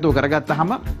ප්‍රශ්නෙට නැතුව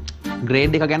කරගත්තාම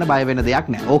ග්‍රේඩ් එක ගැන බය වෙන දෙයක්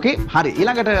නැහැ. ඕකේ හරි.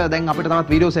 ඊළඟට දැන් අපිට තවත්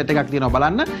වීඩියෝ සෙට් එකක් තියෙනවා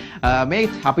බලන්න. මේ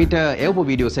අපිට එවපු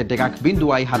වීඩියෝ සෙට් එකක්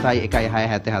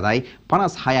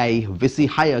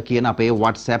 0.765656 කියන අපේ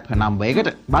WhatsApp නම්බර් එකට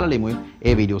බලලිමු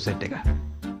ඒ වීඩියෝ සෙට් එක.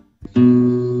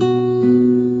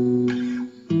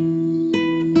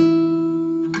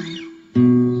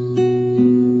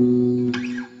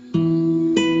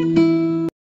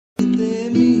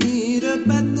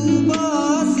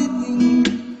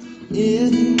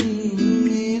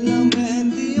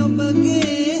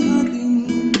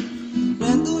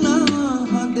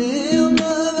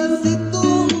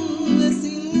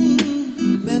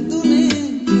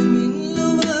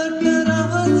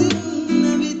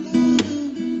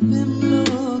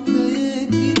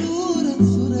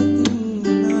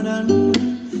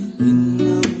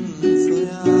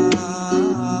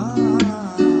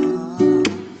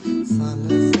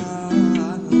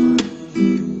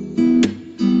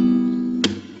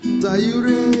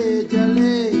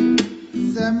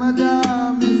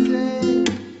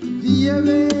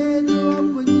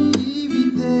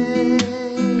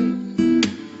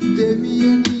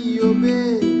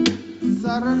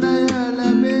 සරණ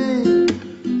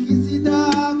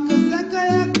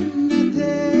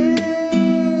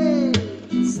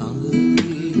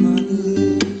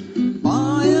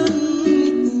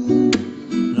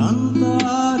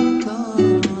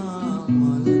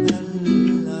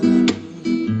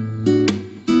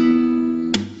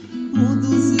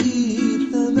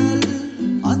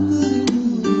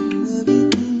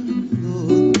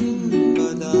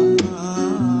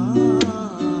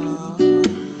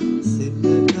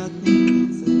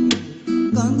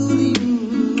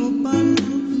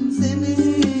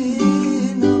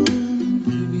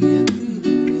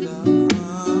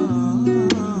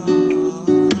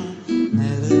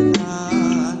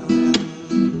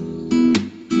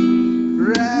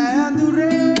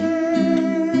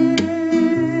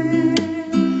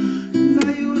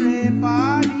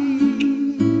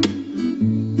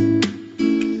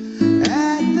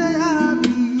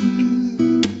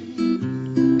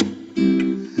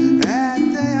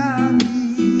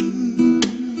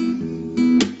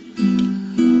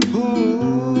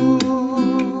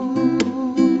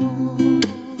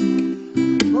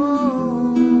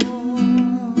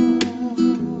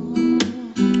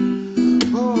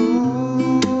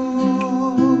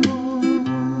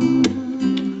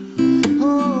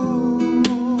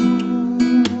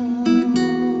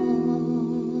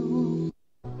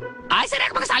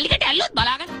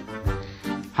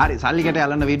හරි සල්ලිකට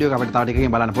යලන වීඩියෝ එක අපිට තව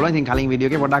ටිකකින් බලන්න පුළුවන්. ඉතින් කලින්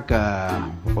වීඩියෝ එකේ පොඩ්ඩක්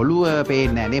ඔළුව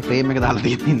පේන්නේ නැහැ නේ ෆ්‍රේම් එක දාලා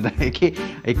තියෙන හින්දා. ඒකේ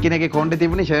එක්කෙනෙක්ගේ කොණ්ඩේ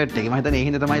තිබුණේ ෂර්ට් එක. මම හිතන්නේ ඒ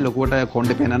හින්දා තමයි ලොකුවට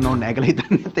කොණ්ඩේ පෙන්වන්න ඕනේ නැහැ කියලා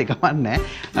හිතන්නේත් ඒක කමන්නේ.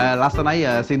 ලස්සනයි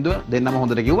සින්දුව දෙන්නම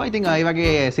හොඳට කිව්වා. ඉතින් ඒ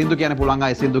වගේ සින්දු කියන්න පුළුවන්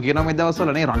අය සින්දු කියනවා මේ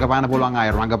දවස්වල නේ. රංගපාන පුළුවන් අය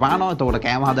රංගපානවා. එතකොට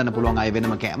කෑම හදන්න පුළුවන් අය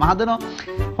වෙනම කෑම හදනවා.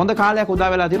 හොඳ කාලයක් උදා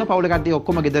වෙලා තියෙනවා. පවුලේ කට්ටිය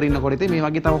ඔක්කොම ගෙදර ඉන්නකොට ඉතින් මේ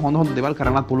වගේ තව හොඳ හොඳ දේවල්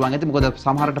කරන්නත් පුළුවන්. ඉතින් මොකද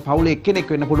සමහරට පවුලේ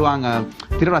එක්කෙනෙක් වෙන්න පුළුවන්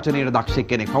තිර රචනයේ දක්ෂ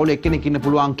කෙනෙක්. පවුලේ එක්කෙනෙක් ඉන්න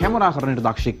පුළුවන් කැමරා කරන්නට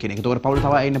දක්ෂ කෙනෙක්. ඒතකොට පවුලේ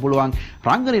තව ඉන්න පුළුවන්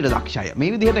රංගනයේ දක්ෂ අය.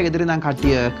 මේ විදිහට ගෙදර ඉඳන්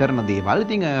කට්ටිය කරන දේවල්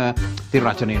ඉතින් තිර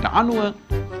රචනයට අනුව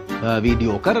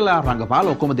වීඩියෝ කරලා රංගපාල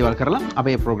ඔක්කොම දේවල් කරලා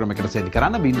අපේ ප්‍රෝග්‍රෑම් එකට සෙන්ඩ්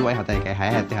කරන්න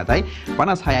 0.71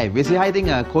 56 26 ඉතින්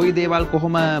කොයි දේවල්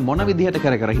කොහොම මොන විදිහට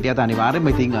කර හිටියත් අනිවාර්යයෙන්ම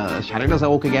ඉතින් ශරීර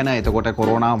සෞඛ්‍ය ගැන එතකොට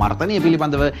කොරෝනා මර්ධනය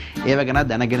පිළිබඳව ඒව ගැන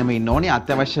දැනගෙනම ඉන්න ඕනේ.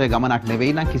 අත්‍යවශ්‍ය ගමනක්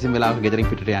නෙවෙයි නම් කිසිම වෙලාවක ගෙදරින්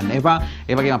පිටට යන්න එපා.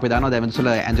 ඒ වගේම අපි දන්නවා දැන් මෙතන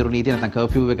ඇන්ජරු නීතිය නැත්නම්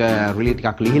කර්ෆියු එක රිලී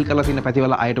ටිකක් ලිහිල් කරලා තියෙන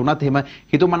පැතිවල අයට උනත් එහෙම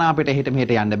හිතුමනාපෙට එහෙට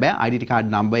මෙහෙට යන්න බෑ. ID කාඩ්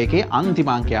නම්බර් එකේ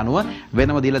අන්තිම අංකය අනුව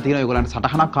වෙනම දීලා තියෙනවා. ඒගොල්ලන්ට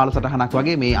සටහනක් කාල සටහනක්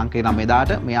වගේ මේ අංකේ නම්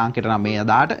එදාට මේ අංකෙට නම් මේ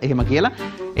එදාට එහෙම කියලා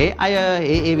ඒ අය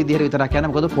ඒ විදිහට විතරක්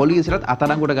යනවා. මොකද පොලිසියට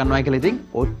අත්අඩංගුවට ගන්නවා කියලා ඉතින්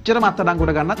ඔච්චරම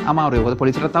අත්අඩංගුවට ගන්නත් අමාරුයි. මොකද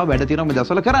පොලිසියට තව වැඩ තියෙනවා මේ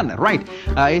දවස්වල කරන්න. රයිට්.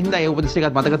 ඒ හින්දා ඒ උපදෙස්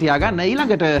ටිකත් මතක තියාගන්න.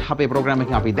 ඊළඟට අපේ ප්‍රෝග්‍රෑම්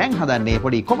එකෙන් අපි දැන් හදන්නේ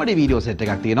පොඩි කොමඩි වීඩියෝ සෙට්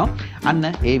එකක් තියෙනවා. අන්න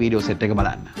ඒ වීඩියෝ සෙට් එක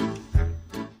බලන්න.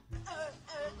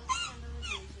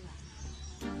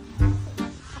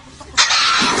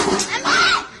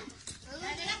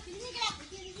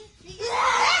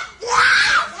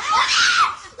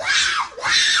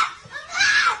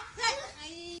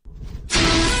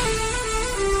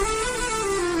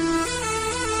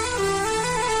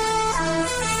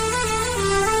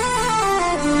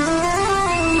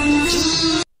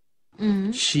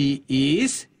 She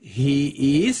is, he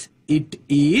is, it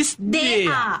is, they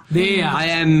are. They are. I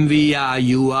am, we are,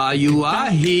 you are,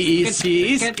 he is,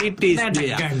 she is, it is,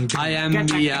 they are. I am,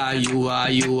 we are,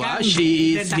 you are,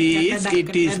 she is, he is,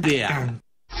 it is, they are.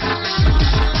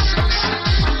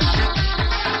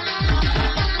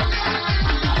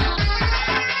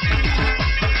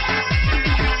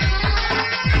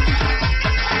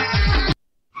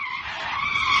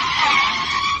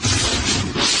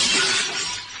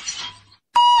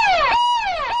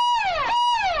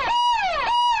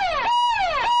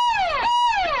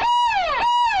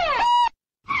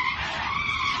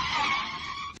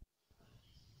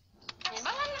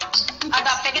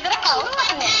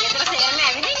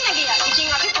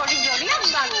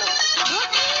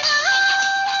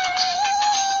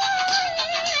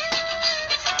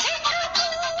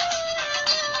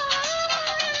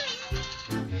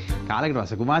 කාලෙකට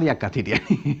පස්සේ කුමාරියක් අත් හිටියා.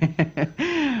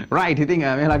 Right ඉතින්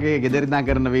මෙයාලගේ ගෙදර ඉඳන්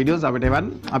කරන videos අපිට එවන්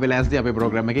අපි ලෑස්ති අපේ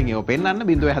ප්‍රෝග්‍රෑම් එකෙන් ඒව පෙන්නන්න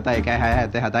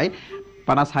 0.71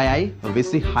 56යි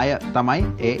 26 තමයි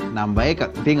ඒ නම්බර් එක.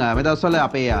 ඉතින් මේ දවස්වල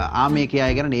අපේ ආමේ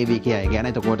කියයි ගැන නේවි කියයි ගැන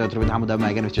එතකොට ත්‍රිවිධ හමුදාව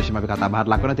ගැන විශේෂයෙන්ම අපි කතා බහට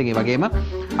ලක් කරනවා. ඉතින් ඒ වගේම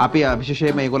අපි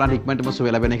විශේෂයෙන්ම ඒගොල්ලන්ට ඉක්මනටම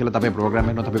සුව ලැබෙන කියලා අපේ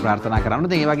ප්‍රෝග්‍රෑම් එකනොත් අපි ප්‍රාර්ථනා කරනවා.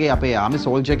 ඉතින් ඒ වගේ අපේ ආමි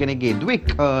සෝල්ජර් කෙනෙක්ගේ දුවෙක්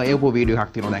ඒවපු වීඩියෝ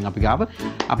එකක් තියෙනවා දැන් අපි ගාව.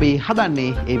 අපි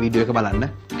හදන්නේ ඒ වීඩියෝ එක බලන්න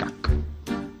ටිකක්.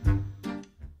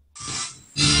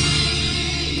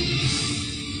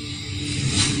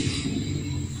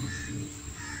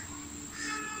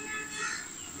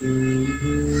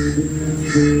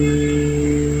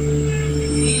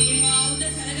 ආවුද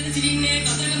සැලකන සිටින්නේ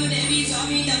කතරගම දේවී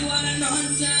ස්වාමීන් දරුවා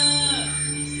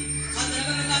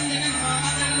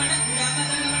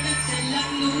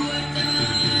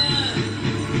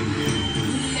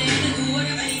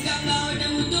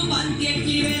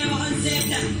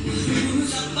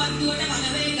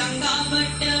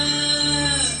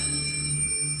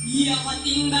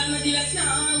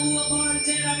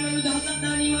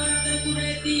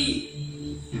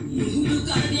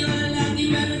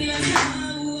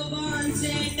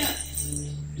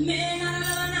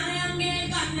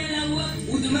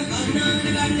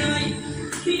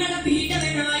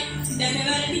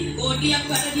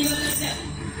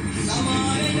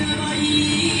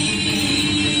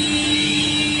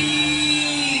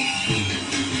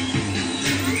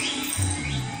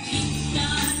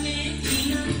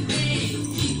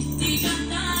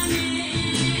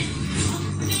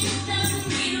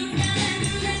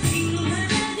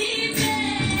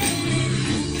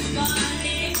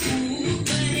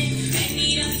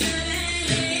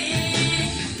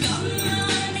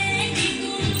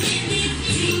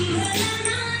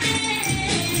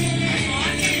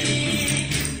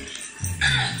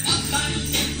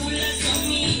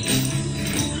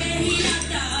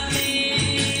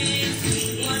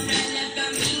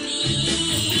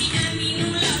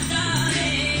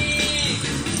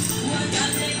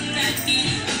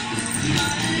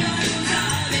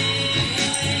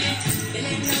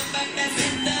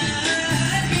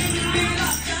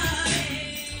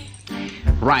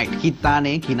right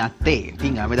කිත්තානේ කිනත්තේ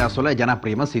ඉතින් මේ දවස්වල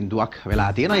ජනප්‍රියම සින්දුවක්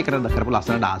වෙලා තියෙනවා. ඒකට කරපු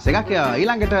ලස්සන ඩාන්ස් එකක්.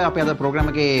 ඊළඟට අපි අද ප්‍රෝග්‍රෑම්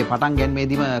එකේ පටන්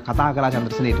ගැනීමේදීම කතා කළා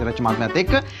චන්ද්‍රසේන ඉටිරච්ච මහත්මයාත්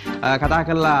එක්ක කතා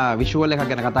කළා විෂුවල් එකක්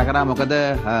ගැන කතා කරා. මොකද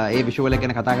ඒ විෂුවල් එක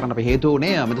ගැන කතා කරන්න අපි හේතුව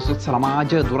උනේ මෙදසුත්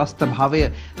සමාජ දුරස්ත භාවය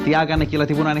තියාගන්න කියලා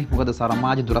තිබුණානේ. මොකද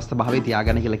සමාජ දුරස්ත භාවය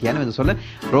තියාගන්න කියලා කියන්නේ මෙදසවල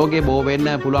රෝගේ බෝ වෙන්න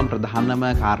පුළුවන් ප්‍රධානම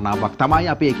කාරණාවක්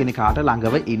තමයි අපි එකිනෙකාට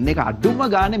ළඟව ඉන්න එක. අඩුම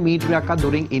ගානේ මීටරයක්වත්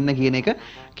දුරින් ඉන්න කියන එක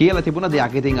කියලා තිබුණ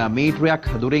දෙයක්. ඉතින් මීටරයක්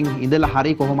දුරින් ඉඳලා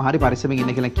හරි කොහොම හරි පරිස්සමෙන්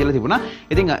ඉන්න කියලා තිබුණා.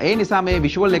 ඉතින් ඒ නිසා මේ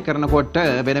විෂුවල් එක කරනකොට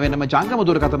වෙන වෙනම ජංගම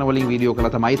දුරකථන වලින් වීඩියෝ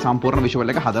කළා තමයි සම්පූර්ණ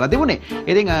විෂුවල් එක හදලා තිබුණේ.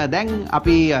 ඉතින් දැන්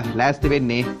අපි ලෑස්ති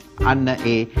වෙන්නේ අන්න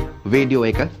ඒ වීඩියෝ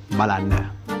එක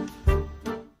බලන්න.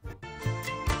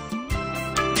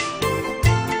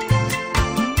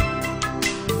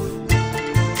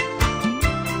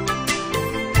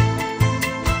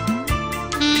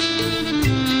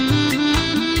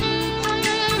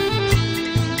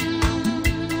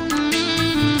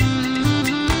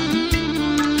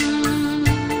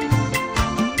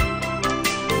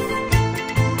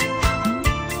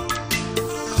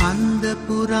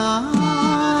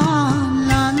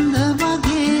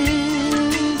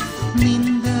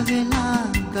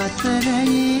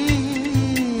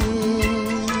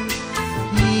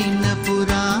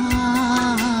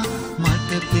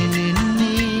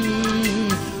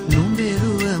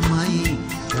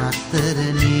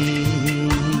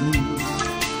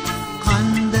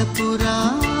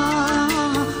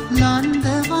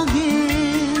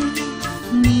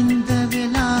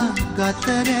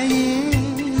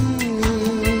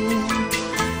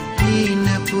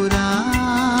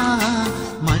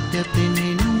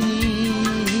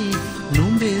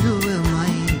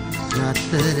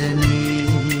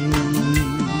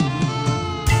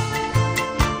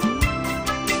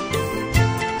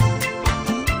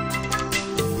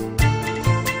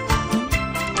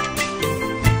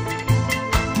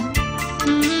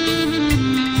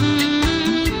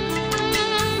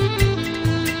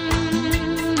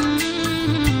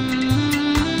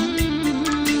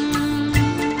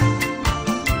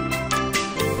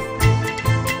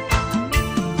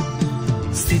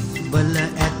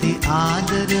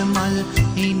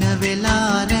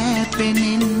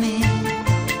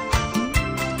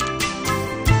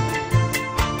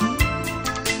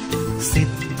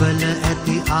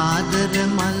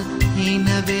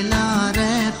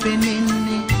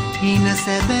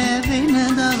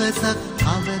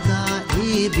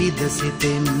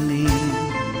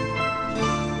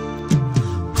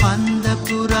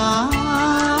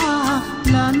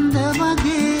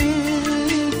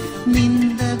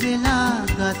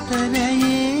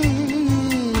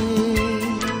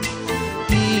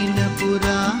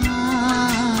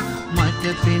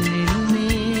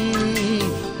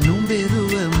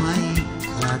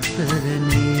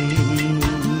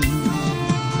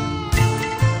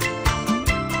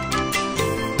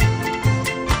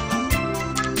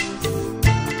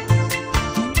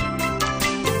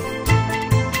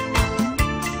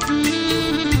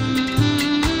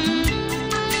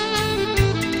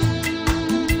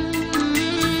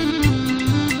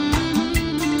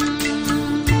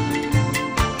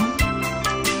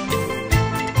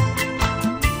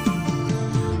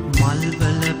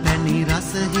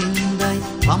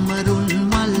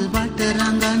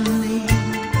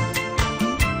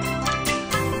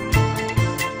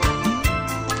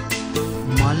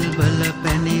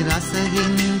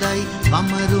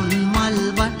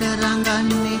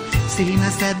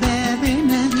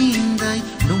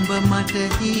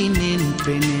 මට හීනෙන්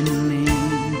පෙනෙන්නේ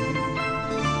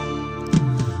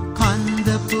කන්ද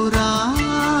පුරා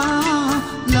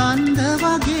ලන්ද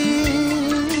වගේ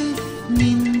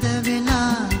නින්ද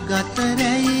වෙලා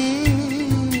ගතරයේ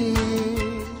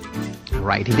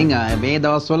right ඉතින් මේ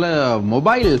දවස්වල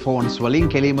මොබයිල් ෆෝන්ස් වලින්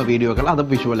කෙලින්ම වීඩියෝ කරලා අද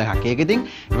විෂුවල් එකක්. ඒක ඉතින්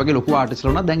ඒ වගේ ලොකු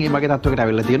ආටිස්ට්ලා උනත් දැන් මේ වගේ තත්වයකට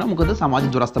අවිල්ලා තියෙනවා. මොකද සමාජ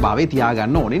දුරස්ථභාවය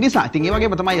තියාගන්න ඕනේ නිසා. ඉතින් ඒ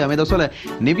වගේම තමයි මේ දවස්වල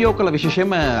නිව්යෝක් වල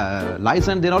විශේෂයෙන්ම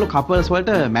ලයිසන්ස් දෙනවලු කපල්ස්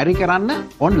වලට මැරි කරන්න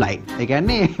ඔන්ලයින්. ඒ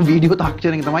කියන්නේ වීඩියෝ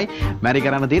තාක්ෂණයෙන් තමයි මැරි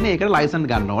කරන්න තියෙන්නේ. ඒකට ලයිසන්ස්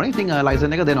ගන්න ඕනේ. ඉතින්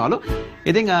ලයිසන්ස් එක දෙනවලු.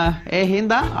 ඉතින් ඒ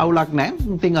හින්දා අවුලක්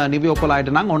නැහැ. ඉතින් නිව්යෝක් වල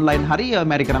අයට නම් ඔන්ලයින් හරි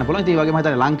මැරි කරන්න පුළුවන්. ඉතින් ඒ වගේම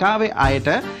හිතන්නේ ලංකාවේ අයට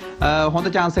හොඳ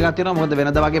chance එකක් තියෙනවා. මොකද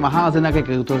වෙනද වගේ මහා ආසනයක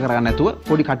එකතු කරගන්න නැතුව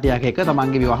පොඩි කට්ටියක් එක්ක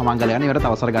තමන්ගේ විවාහ මංගලයන් ඉවරට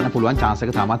අවසර ගන්න පුළුවන් chance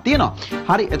එක තාමත් තියෙනවා.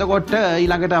 හරි එතකොට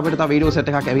ඊළඟට අපිට තව වීඩියෝ සෙට්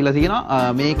එකක් ඇවිල්ලා තියෙනවා.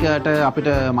 මේකට අපිට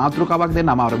මාතෘකාවක් දෙන්න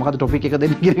අමාරුයි. මොකද टॉपिक එක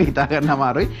දෙන්න කියලා හිතා ගන්න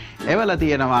අමාරුයි. එවල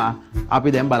තියෙනවා අපි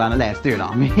දැන් බලන්න ලෑස්ති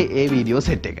වෙනවා. මේ ඒ වීඩියෝ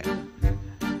සෙට් එක.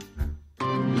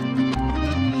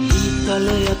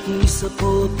 ඊතලයක්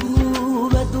විසපෝතු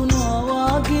වැදුනා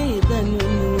වාගේ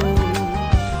දැනුණු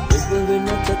ඔබ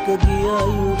වෙනතක ගියයු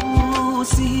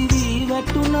සිහිවි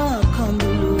වැටුණා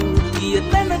කඳුළු ගිය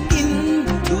තැනකින්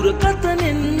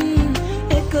දුරකතනෙන්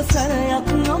එක සැරයක්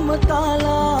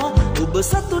අමතාලා ඔබ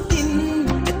සතුටින්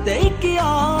එතෙයි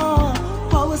කියා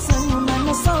පවසනු මන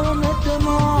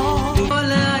සවනතමා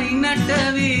ඔලයි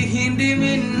නටවී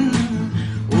හිඳිමින්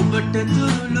ඔබට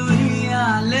තුරුළු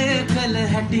යාලේ කළ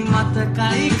හැටි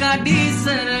මතකයි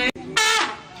කඩීසරේ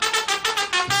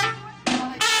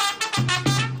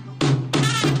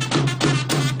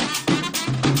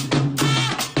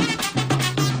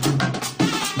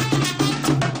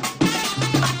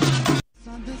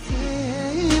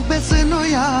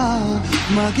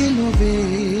මගේ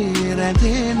ලොවේ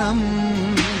රැඳේ නම්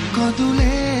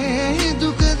කොදුලේ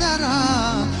දුක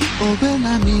දරා ඔබ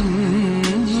නමින්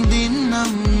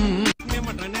හිඳින්නම්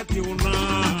මෙමට නැති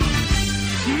වුණා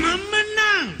මම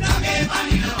නම් දගේ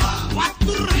වනිනවා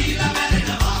වතුරීල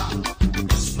වැරෙනවා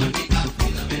ස්මටිකක්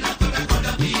පිළ වෙනතොට කොට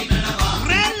පීනනවා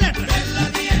රැල්ලට රැල්ල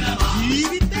දියනවා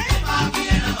ජීවිතේ පා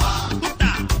කියනවා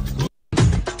පුතා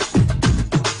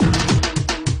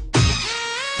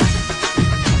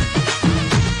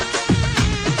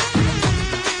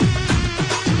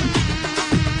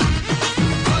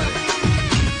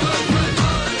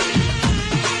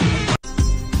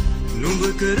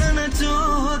කරන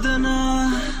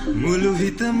චෝදනා මුළු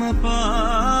හිතම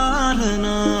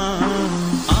පාලනා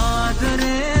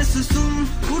ආදරේ සුසුම්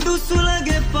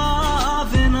කුඩුසුලගේ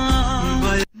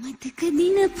පාවෙනා මතක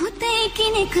දින පුතේ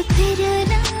කෙනෙක්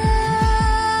පෙරලා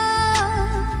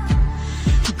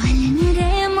බලන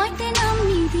රෑ මට නම්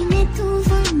නිදි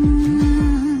නැතුවම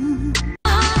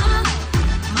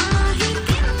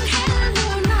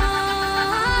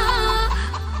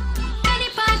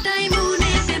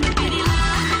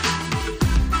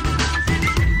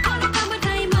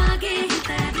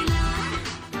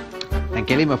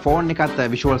කෙලිම ෆෝන් එකත්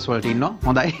විෂුවල්ස් වලට ඉන්නවා.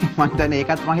 හොඳයි. මම හිතන්නේ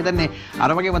ඒකත් මම හිතන්නේ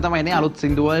අර වගේම තමයි නේ අලුත්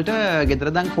සින්දු වලට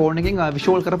ගෙදර දන් ෆෝන් එකකින්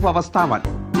විෂුවල් කරපු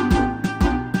අවස්ථාවක්.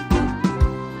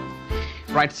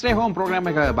 right stay home program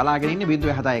එක බලාගෙන ඉන්නේ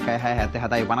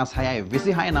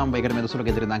 071775656 නම්බර් එකට මේ දොස්වල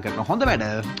ගෙදර ඉඳන් කරන හොඳ වැඩ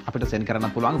අපිට send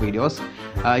කරන්න පුළුවන් videos.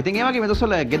 ඉතින් ඒ වගේ මේ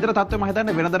දොස්වල ගෙදර තත්ත්වය මම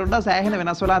හිතන්නේ වෙනදට වඩා සෑහෙන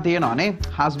වෙනස් වෙලා තියෙනවා නේ.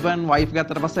 husband wife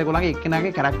ගත්තට පස්සේ ඒගොල්ලන්ගේ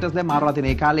එක්කෙනාගේ characters දැන් මාරලා තියෙන.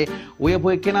 ඒ කාලේ උයපු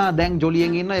එක්කෙනා දැන්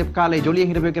ජොලියෙන් ඉන්න. ඒ කාලේ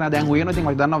ජොලියෙන් හිටපු එක්කෙනා දැන් උයනවා. ඉතින්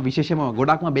මම දන්නවා විශේෂයෙන්ම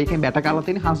ගොඩක්ම බේකෙන් බැට කාලා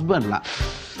තියෙන husbandලා.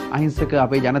 අහිංසක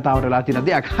අපේ ජනතාවට වෙලා තියෙන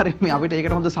දෙයක්. හරි මේ අපිට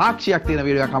ඒකට හොඳ සාක්ෂියක් තියෙන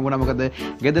වීඩියෝ එකක් හම්බුණා. මොකද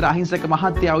ගෙදර අහිංසක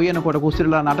මහත්තයා උයනකොට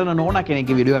කුස්සිරලා නටන නෝනා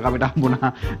කෙනෙක්ගේ වීඩියෝ එකක් අපිට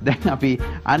හම්බුණා. දැන් අපි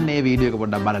අන්න ඒ වීඩියෝ එක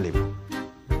පොඩ්ඩක් බලලෙමු.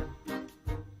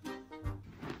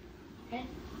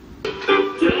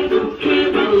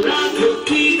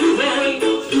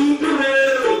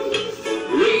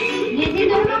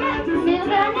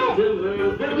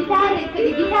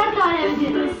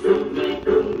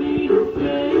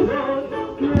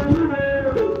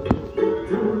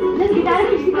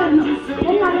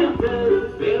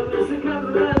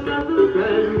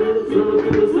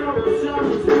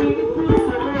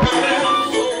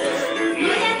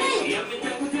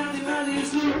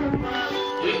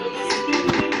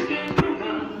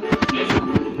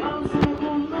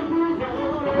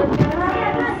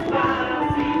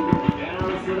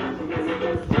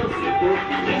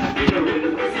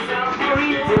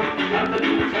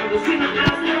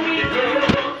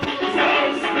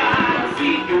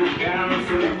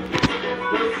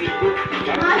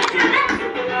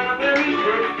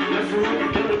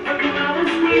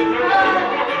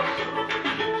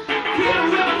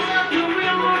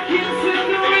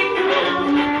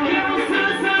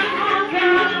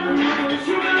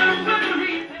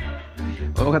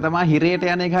 ඕක තමයි හිරේට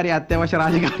යන එක හරි අත්‍යවශ්‍ය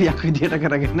රාජකාරියක් විදියට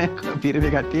කරගෙන පිරිමි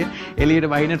කට්ටිය එළියට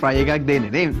බහින try එකක්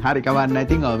දෙන්නේ නේ. හරි කවන්න.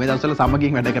 ඉතින් මේ දවස්වල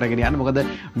සමගින් වැඩ කරගෙන යන්න. මොකද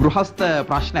ගෘහස්ත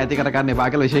ප්‍රශ්න ඇති කරගන්න එපා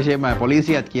කියලා විශේෂයෙන්ම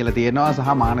පොලිසියත් කියලා තියෙනවා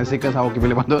සහ මානසික සෞඛ්‍ය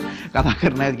පිළිබඳව කතා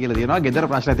කරන්න ඇති කියලා තියෙනවා. ගෙදර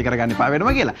ප්‍රශ්න ඇති කරගන්න එපා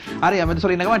වෙනවා කියලා. හරි මේ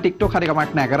දවස්වල ඉන්න ගමන් TikTok හරි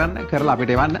කමක් නැහැ කරන්න. කරලා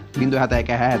අපිට එවන්න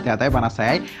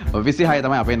 071 56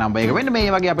 තමයි අපේ නම්බර් එක වෙන්නේ.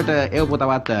 මේ වගේ අපිට එවපු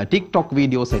තවත් TikTok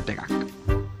වීඩියෝ සෙට් එකක්.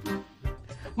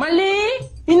 මල්ලි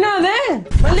ඉන්නවද?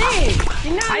 මල්ලි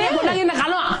ඉන්නවද? අය පොඩ්ඩක් ඉන්න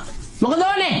කනවා. මොකද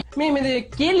ඕනේ? මේ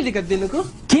කේලි ටිකක් දෙන්නකෝ.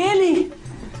 කේලි.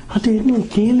 අතේ එන්නේ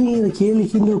කේලි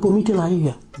කින්න කොමිටලා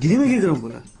අයියා. ගිහිම ගිහදරම්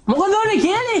පුතා. මොකද ඕනේ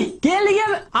කේලි? කේලි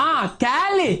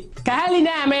කෑලි. කෑලි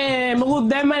නෑ මේ මොකුත්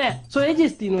දැම්ම නෑ.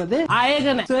 සොයජිස් තියනවද? ඒක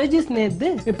නෑ. සොයජිස් නේද?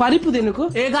 මේ පරිප්පු දෙන්නකෝ.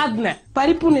 ඒකත් නෑ.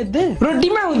 පරිප්පු නේද?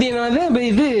 රොටි මව් තියනවද?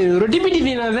 මේ රොටි පිටි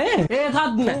තියනවද?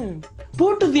 ඒකත් නෑ.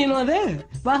 පුට්ටු තියනවද?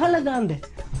 වහල ගන්න.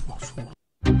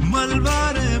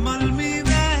 मलबारे मलमी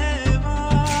वहवा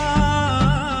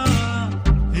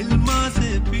इल्मा से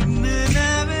पिन्ने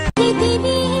नवे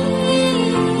तितिनी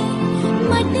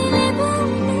मटले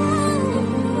बोलना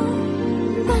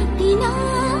पटिना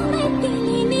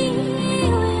मटलिनी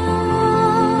ओया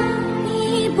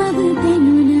ये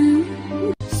बबुदनुना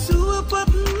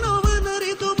सुवपत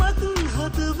नवनरी तो मत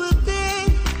हतवते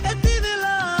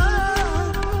एतिवेला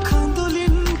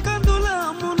खंदुलिन कंदुला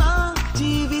मुना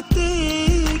जीविते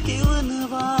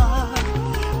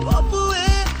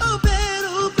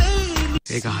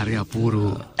ඒක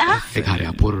හරි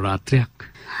අපූර්ව රාත්‍රියක්.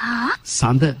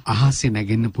 සඳ අහසේ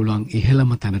නැගෙන්න පුළුවන්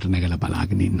ඉහළම තැනට නැගලා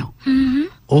බලාගෙන ඉන්නවා.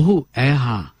 ඔහු ඇය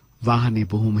හා වාහනේ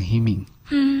බොහොම හිමින්.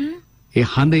 ඒ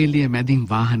හඳ එළිය මැදින්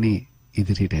වාහනේ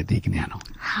ඉදිරියට ඇදගෙන යනවා.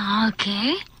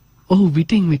 ඕකේ. ඔහු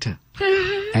විටින් විට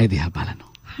ඇය දිහා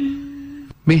බලනවා.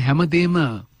 මේ හැමදේම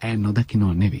ඇය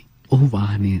නොදකින්නව නෙවෙයි. ඔහු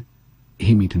වාහනය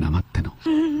හිමීට නවත්තනවා.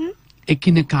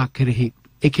 එකිනෙකා කෙරෙහි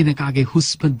එකිනෙකාගේ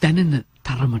හුස්ම දැනෙන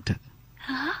තරමට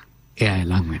එයා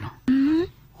ලං වෙනවා.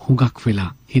 හුඟක් වෙලා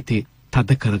හිතේ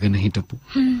තද කරගෙන හිටපු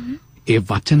ඒ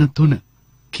වචන තුන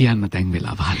කියන්න දැන්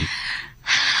වෙලා වහලි.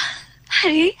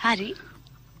 හරි.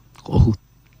 ඔහු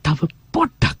තව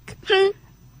පොඩ්ඩක්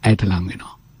ඇයට ලං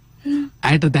වෙනවා.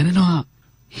 ඇයට දැනෙනවා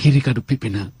හිරිකඩු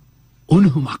පිපෙන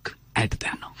උණුහුමක් ඇයට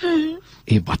දැනෙනවා.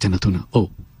 ඒ වචන තුන ඔව්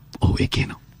ඒ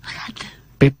කියනවා.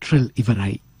 පෙට්‍රල්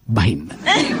ඉවරයි බහින්න.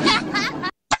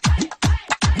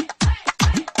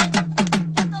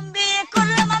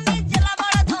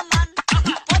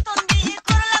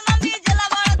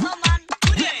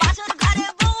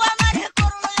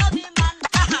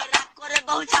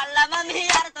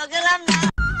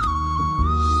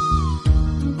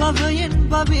 බවයෙන්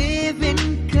බවේ වෙන්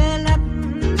කලත්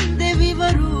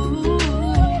දෙවිවරු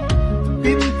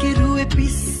පිම් කිරුවේ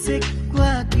පිස්සෙක්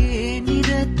වගේ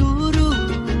නිරතුරු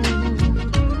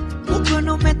ඔබ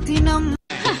නොමැතිනම්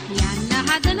යන්න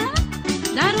හදලා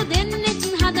දරු දෙන්නෙත්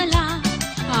හදලා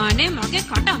ආනේ මගේ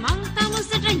කට මං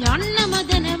තමසට යන්නම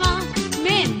දෙනවා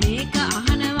මේක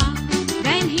අහනවා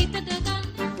දැන් හිතට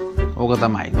ඕක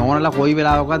තමයි. නෝනලා කොයි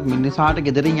වෙලාවකවත් මිනිසාට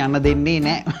ගෙදරින් යන්න දෙන්නේ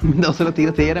නැහැ. දවසල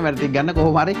තීර තේරෙන වැඩ ටික ගන්න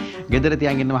කොහොම හරි ගෙදර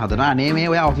තියන් ඉන්නව හදනවා. අනේ මේ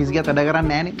ඔයා ඔෆිස් ගියත් වැඩ කරන්නේ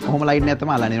නැහනේ. කොහොම ලයින් නැත්තම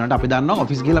අල්ලන්නේ. ඒනට අපි දන්නවා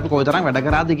ඔෆිස් ගිහලා අපි කොයිතරම් වැඩ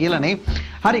කරාද කියලා නේ.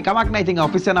 හරි කමක් නැහැ. ඉතින්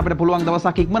ඔෆිස් යන අපිට පුළුවන්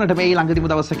දවසක් ඉක්මනට මේ ළඟදිම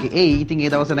දවසක එයි. ඉතින්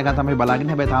ඒ දවස් වෙනකන් තමයි බලාගෙන.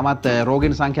 හැබැයි තාමත්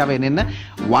රෝගීන් සංඛ්‍යාව එන්න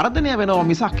වර්ධනය වෙනවා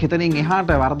මිසක් හිතනින්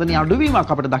එහාට වර්ධනය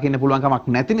අඩුවීමක් අපිට දකින්න පුළුවන්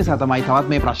කමක් නැති නිසා තමයි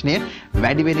තවත් මේ ප්‍රශ්නය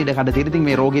වැඩි වෙන්න ඉඩ කඩ තියෙන්නේ. ඉතින්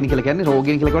මේ රෝගීන් කියලා කියන්නේ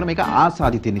රෝගීන් කියලා කියනකොට මේක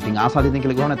ආසාදිතින්. ඉතින් ආසාදිතින්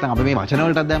කියලා ගහුවා නැත්නම් අපි මේ වචන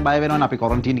වලට දැන් බය වෙනවා. අපි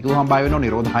ක්වොරන්ටයින් කිව්වහම බය වෙනවා.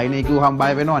 නිරෝධායනය කිව්වහම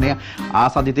බය වෙනවා. නේ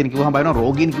ආසාදිතින් කිව්වහම බය වෙනවා.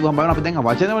 රෝගීන් කිව්වහම බය වෙනවා. අපි දැන්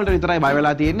වචන වලට විතරයි බය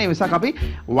වෙලා තියෙන්නේ. ඒ නිසා අපි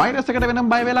වෛරස් එකට වෙනම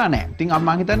බය වෙලා නැහැ. ඉතින් මම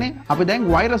හිතන්නේ අපි දැන්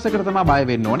වෛරස් එකට තමයි බය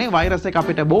වෙන්න ඕනේ. වෛරස් එක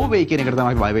අපිට බෝ වෙයි කියන එකට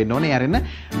තමයි බය වෙන්න ඕනේ. යරෙන්න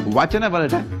වචන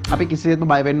වලට අපි කිසිසේත්ම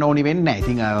බය වෙන්න ඕනි වෙන්නේ නැහැ.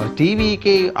 ඉතින් ටීවී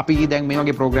එකේ අපි දැන් මේ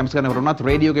වගේ ප්‍රෝග්‍රෑම්ස් කරනකොට උනත්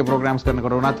රේඩියෝ එකේ ප්‍රෝග්‍රෑම්ස්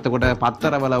කරනකොට උනත් එතකොට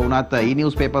පත්තරවල උනත්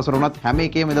ඊ-නිවුස් පේපර්ස් වල උනත් හැම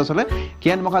එකේම දවසවල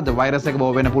කියන්නේ මොකද්ද වෛරස් එක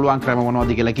බෝ වෙන්න පුළුවන් ක්‍රම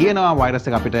මොනවද කියලා කියනවා. වෛරස්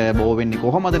එක අපිට බෝ වෙන්නේ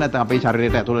කොහොමද නැත්නම් අපේ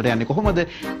ශරීරයට ඇතුළට යන්නේ කොහොමද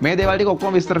මේ දේවල් ටික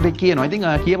ඔක්කොම විස්තර ටික කියනවා. ඉතින්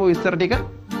කියපු විස්තර ටික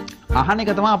අහන එක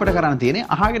තමයි අපිට කරන්න තියෙන්නේ.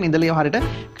 අහගෙන ඉඳලා හරියට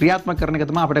ක්‍රියාත්මක කරන එක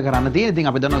තමයි අපිට කරන්න තියෙන්නේ. ඉතින්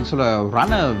අපි දන්නවා ඉස්සෙල්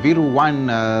රණ විරු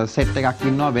 1 සෙට් එකක්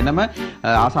ඉන්නවා වෙනම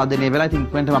ආසාදනය වෙලා. ඉතින්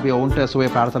ඉක්මනටම අපි ඔවුන්ට සුවය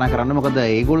ප්‍රාර්ථනා කරන්න. මොකද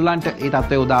ඒගොල්ලන්ට ඒ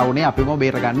තත්ත්වය උදා වුණේ අපිම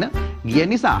බේර ගන්න ගිය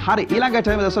නිසා. හරි ඊළඟට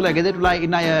මේ දවස්වල ගෙදරටලා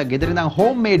ඉන්න අය ගෙදර ඉඳන්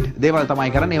හෝම් මේඩ් දේවල්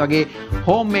තමයි කරන්නේ. ඒ වගේ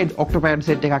හෝම් මේඩ් ඔක්ටෝපෑඩ්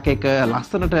සෙට් එකක් එක්ක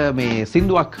ලස්සනට මේ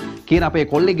සින්දුවක් කියන අපේ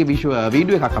කොල්ලෙක්ගේ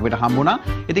වීඩියෝ එකක් අපිට හම්බුණා.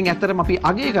 ඉතින් ඇත්තටම අපි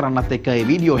අගය කරන්නත් එක්ක මේ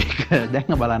වීඩියෝ එක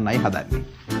දැන් බලන්නයි හදන්නේ.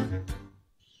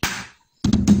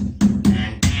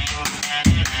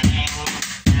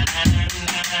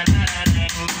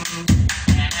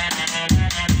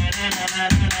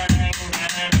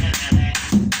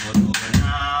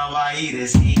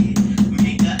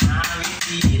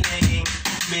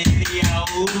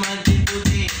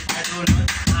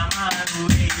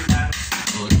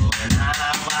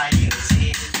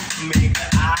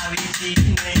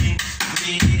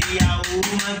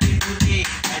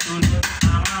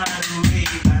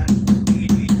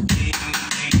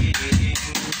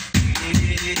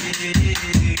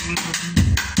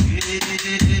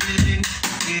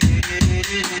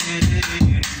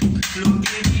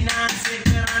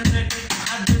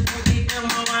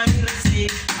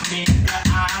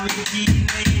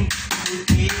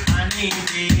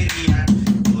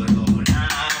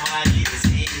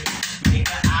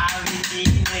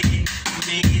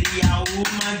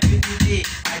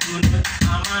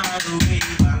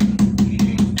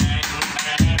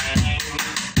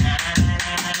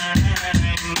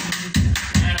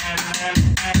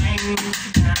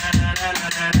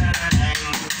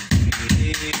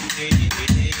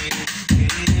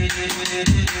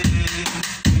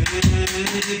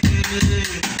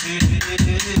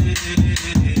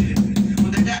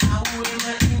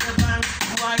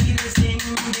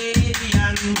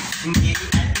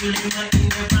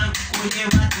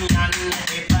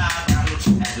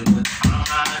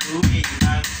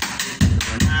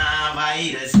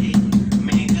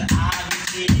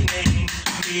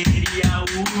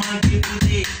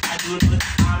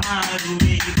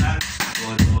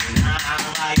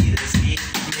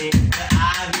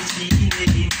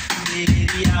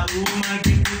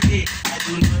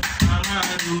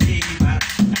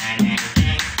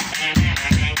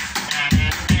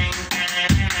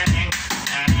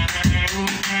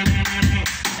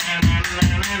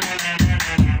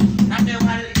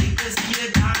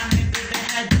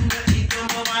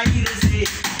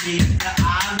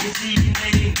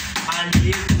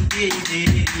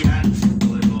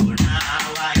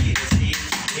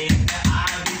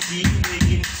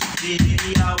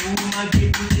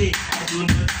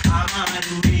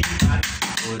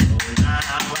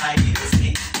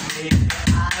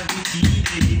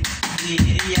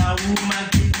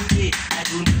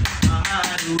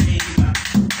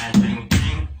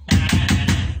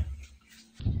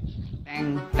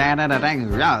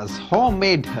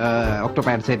 homemade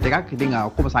octopad set එකක්. ඉතින්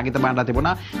ඔක්කොම සංගීත බණ්ඩා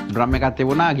තිබුණා, ඩ්‍රම් එකක්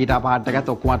තිබුණා, ගිටාර් පාර්ට් එකත්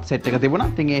ඔක්කොම set එක තිබුණා.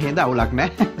 ඉතින් ඒ හින්දා අවුලක්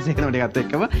නැහැ. සේනෝ ටිකත්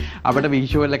එක්කම අපිට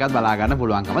visual එකත් බලා ගන්න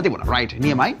පුළුවන්කම තිබුණා. right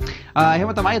නියමයි. එහෙම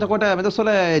තමයි. එතකොට මෙතසොල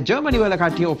ජර්මනි වල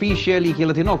කට්ටිය officially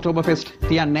කියලා තියෙනවා ඔක්ටෝබර් ෆෙස්ට්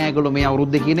තියන්නේ නැහැ ඒගොල්ලෝ මේ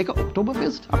අවුරුද්දේ කියන එක. ඔක්ටෝබර්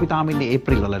ෆෙස්ට් අපි තාම ඉන්නේ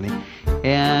ඒප්‍රිල් වලනේ.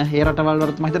 ඒ රටවල්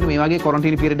වලත් මම හිතන්නේ මේ වගේ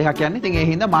quarantine period එකක් යන්නේ. ඉතින් ඒ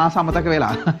හින්දා මාස අමතක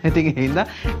වෙලා. ඉතින් ඒ හින්දා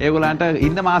ඒගොල්ලන්ට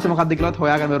ඉන්න මාසෙ මොකක්ද කියලාත්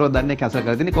හොයාගන්න බැරුව දන්නේ කැන්සල්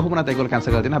කරලා තියෙන්නේ. කොහොම නැත් ඒගොල්ලෝ කැන්සල්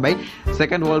කරලා තියෙනවා. හැබැයි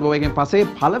second world war එකෙන් පස්සේ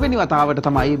පළවෙනි වතාවට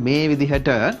තමයි මේ විදිහට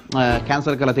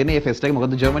කැන්සල් කරලා තියෙන්නේ මේ ෆෙස්ට් එක.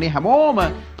 මොකද ජර්මනි හැමෝම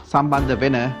සම්බන්ධ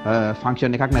වෙන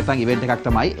ෆන්ක්ෂන් එකක් නැත්නම් ඉවෙන්ට් එකක්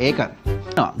තමයි ඒක.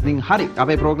 ඉතින් හරි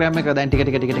අපේ ප්‍රෝග්‍රෑම් එක දැන් ටික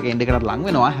ටික එන්ඩ් එකට ලං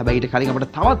වෙනවා. හැබැයි ඊට කලින්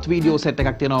අපිට තවත් වීඩියෝ සෙට්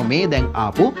එකක් තියෙනවා මේ දැන්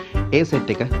ආපු ඒ සෙට්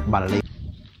එක බලලා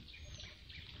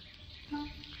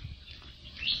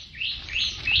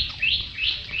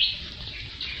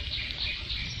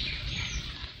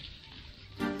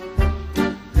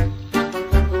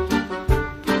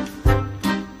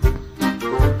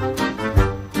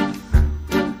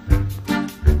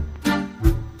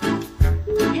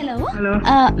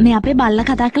මේ අපේ බල්ලා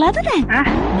කතා කළාද දැන්?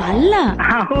 බල්ලා?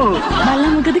 ඔව්.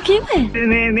 බල්ලා මොකද කිව්වේ?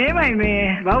 මේමයි මේ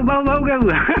බව්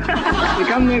ගැව්වා.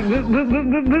 නිකන් මේ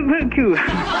කිව්වා.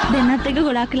 දෙන්නත් එක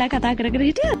ගොඩක් වෙලා කතා කර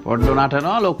හිටියා. පොඩ්ඩෝ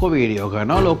නටනවා ලොක්කෝ වීඩියෝ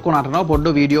කරනවා ලොක්කෝ නටනවා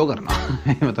පොඩ්ඩෝ වීඩියෝ කරනවා.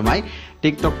 එහෙම තමයි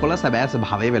TikTok වල සැබෑ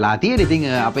ස්වභාවය වෙලා තියෙන්නේ. ඉතින්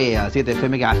අපේ සියත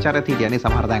FM එකේ ආචාර්යත් හිටියනේ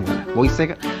සමහර තැන් වල. වොයිස්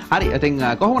එක. හරි. ඉතින්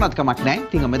කොහොමවත් කමක් නැහැ.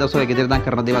 ඉතින් මේ දවස්වල ගෙදර දන්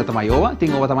කරන දේවල් තමයි ඕවා.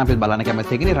 ඉතින් ඕවා තමයි අපි බලන්න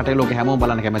කැමති ඉන්නේ. රටේ ලෝකේ හැමෝම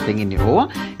බලන්න කැමති ඉන්නේ ඕවා.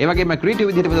 ඒ වගේම ක්‍රියේටිව්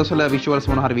විදිහට මේ දවස්වල විෂුවල්ස්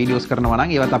මොන හරි වීඩියෝස් කරනවා නම්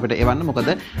ඒවත් අපිට එවන්න. මොකද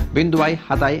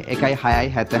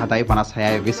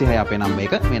 0.716775626 අපේ නම්බර්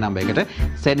එක. මේ නම්බර් එකට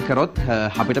සෙන්ඩ් කරොත්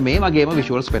අපිට මේ වගේම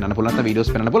විෂුවල්ස් පෙන්වන්න පුළුවන්. නැත්නම්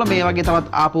වීඩියෝස් පෙන්වන්න පුළුවන්. මේ වගේ තවත්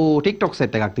ආපු TikTok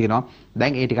සෙට් එකක් තියෙනවා.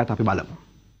 දැන් ඒ ටිකත් අපි බලමු.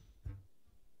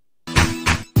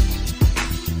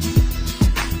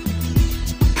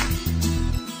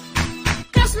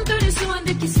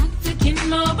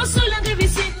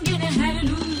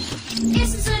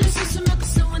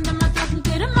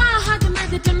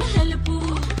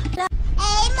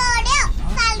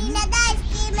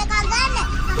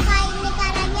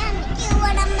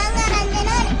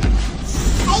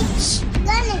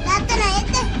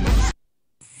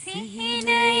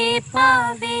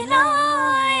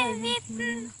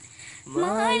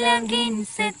 Malangin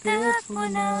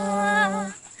setepuna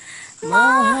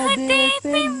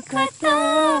Mahadipim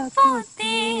kata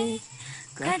putih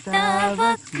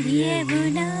Katawak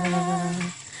liebuna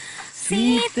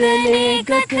සීතලේ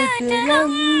ගතට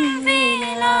ලම්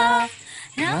වෙලා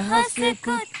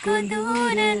රහසකුත්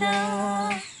කොඳුරලා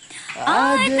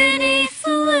ආදරේ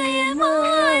සුවය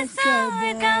මා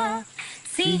සබදා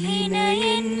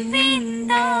සිහිනයෙන්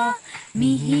වින්දා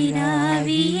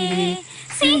මිහිරාවියේ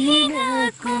සිහින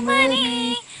කුමරී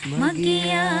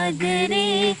මගේ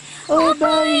ආදරේ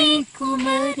ඔබයි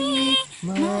කුමරී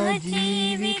මා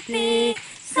ජීවිතේ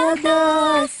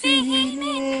සදා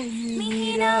සිහිනේ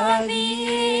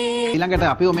මිහිරාවියේ. ඊළඟට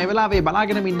අපිව මේ වෙලාවේ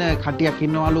බලාගෙන ඉන්න කට්ටියක්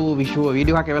ඉන්නවලු විෂුව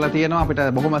වීඩියෝ එකක් එවලා තියෙනවා අපිට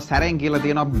බොහොම සැරෙන් කියලා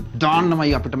තියෙනවා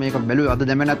දාන්නමයි අපිට මේක බැලුවේ අද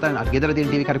දැම්මේ නැත්නම් අර ගෙදර තියෙන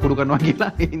ටීවී එකට කුඩු කරනවා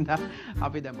කියලා. ඒ හින්දා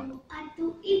අපි දැන් බලමු. අතු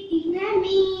ඉතින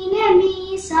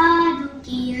මී සාදු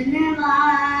කියනවා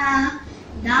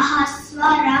දහස්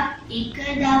වරක් එක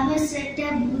දවසට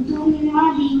බුදුන්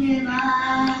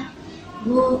වදිනවා.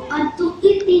 ගෝ අතු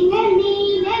ඉතින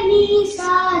මී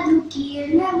සාදු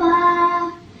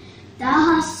කියනවා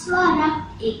දහස් වරක්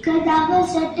එක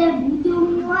දවසට බුදුන්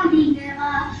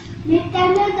වදිනවා.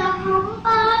 මෙතන දහම්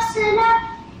පාසලක්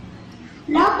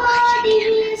ළමා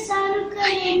දිවිය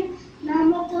සරුකෙන්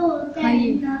නමතෝ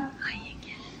තැන්නා.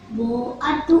 ගෝ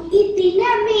අතු ඉතින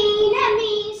මී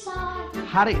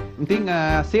හරි ඉතින්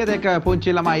සිය දෙක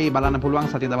පුංචි ළමයි බලන්න පුළුවන්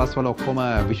සතිය දවස්වල ඔක්කොම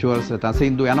විෂුවල්ස්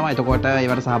තසින්දු යනවා. එතකොට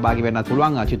ඒවට සහභාගී වෙන්නත්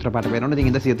පුළුවන් චිත්‍රපට වෙනවනේ. ඉතින්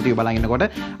ඉඳ සිය ටීවී බලන් ඉන්නකොට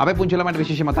අපේ පුංචි ළමයින්ට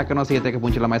විශේෂ මතක් කරනවා සිය දෙක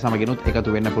පුංචි ළමයි සමගිනුත් එකතු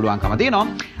වෙන්න පුළුවන්කම තියෙනවා.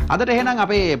 අදට එහෙනම්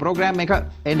අපේ ප්‍රෝග්‍රෑම් එක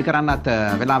එන්ඩ් කරන්නත්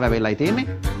වෙලාව වෙලායි තියෙන්නේ.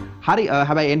 හරි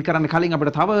හැබැයි එන්ඩ් කරන්න කලින්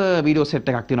අපිට තව වීඩියෝ සෙට්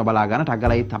එකක් තියෙනවා බලා ගන්න. ටක්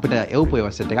ගාලා අපිට එවපු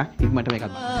ඒවා සෙට් එකක් ඉක්මනට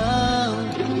මේකත්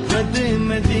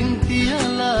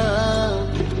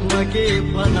මගේ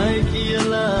පනයි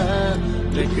කියලා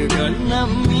දෙක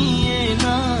ගන්නම් මියේ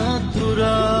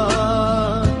නාතුරා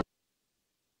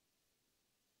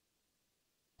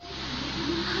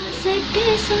සැටි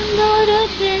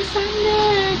සඳරුත් සඳ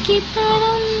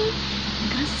කිතරම්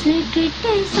ගසකට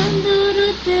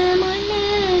සඳරුත් මන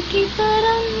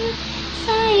කිතරම්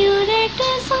සයුරට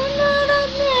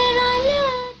සඳරුත් රළ.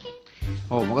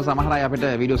 ඔව් මොකද සමහර අය අපිට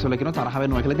වීඩියෝස් වල කියනවා තරහ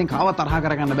වෙනවා කියලා. ඉතින් කවව තරහ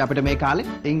කරගන්න බෑ අපිට මේ කාලේ.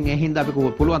 ඉතින් ඒ හින්දා අපි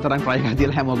පුළුවන් තරම් try කරලා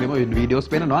තියලා හැමෝගෙම වීඩියෝස්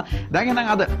පේනවා. දැන්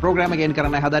එහෙනම් අද ප්‍රෝග්‍රෑම් එක එන්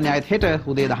කරන්න හදන්නේ ආයෙත් හෙට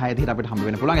උදේ 10 ට අපිට හම්බ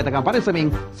වෙන්න පුළුවන්. එතකම්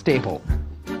පරිස්සමින් stay home.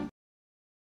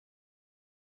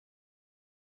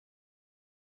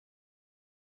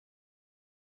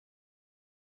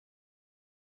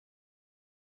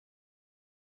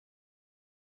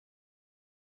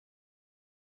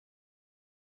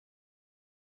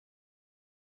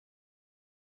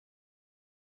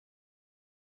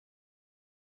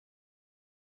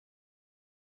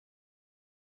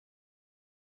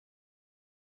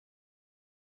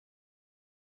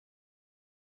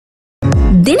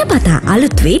 දිනපතා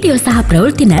අලුත් වීඩියෝ සහ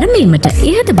ප්‍රවෘත්ති නැරඹීමට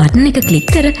ඉහත බටන් එක ක්ලික්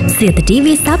කර සියත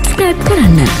ටීවී සබ්ස්ක්‍රයිබ්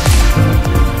කරන්න.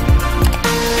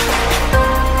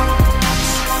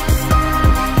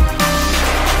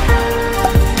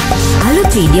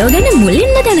 අලුත් වීඩියෝ ගැන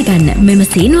මුලින්ම දැනගන්න මෙම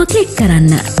සීනුව ක්ලික්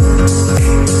කරන්න.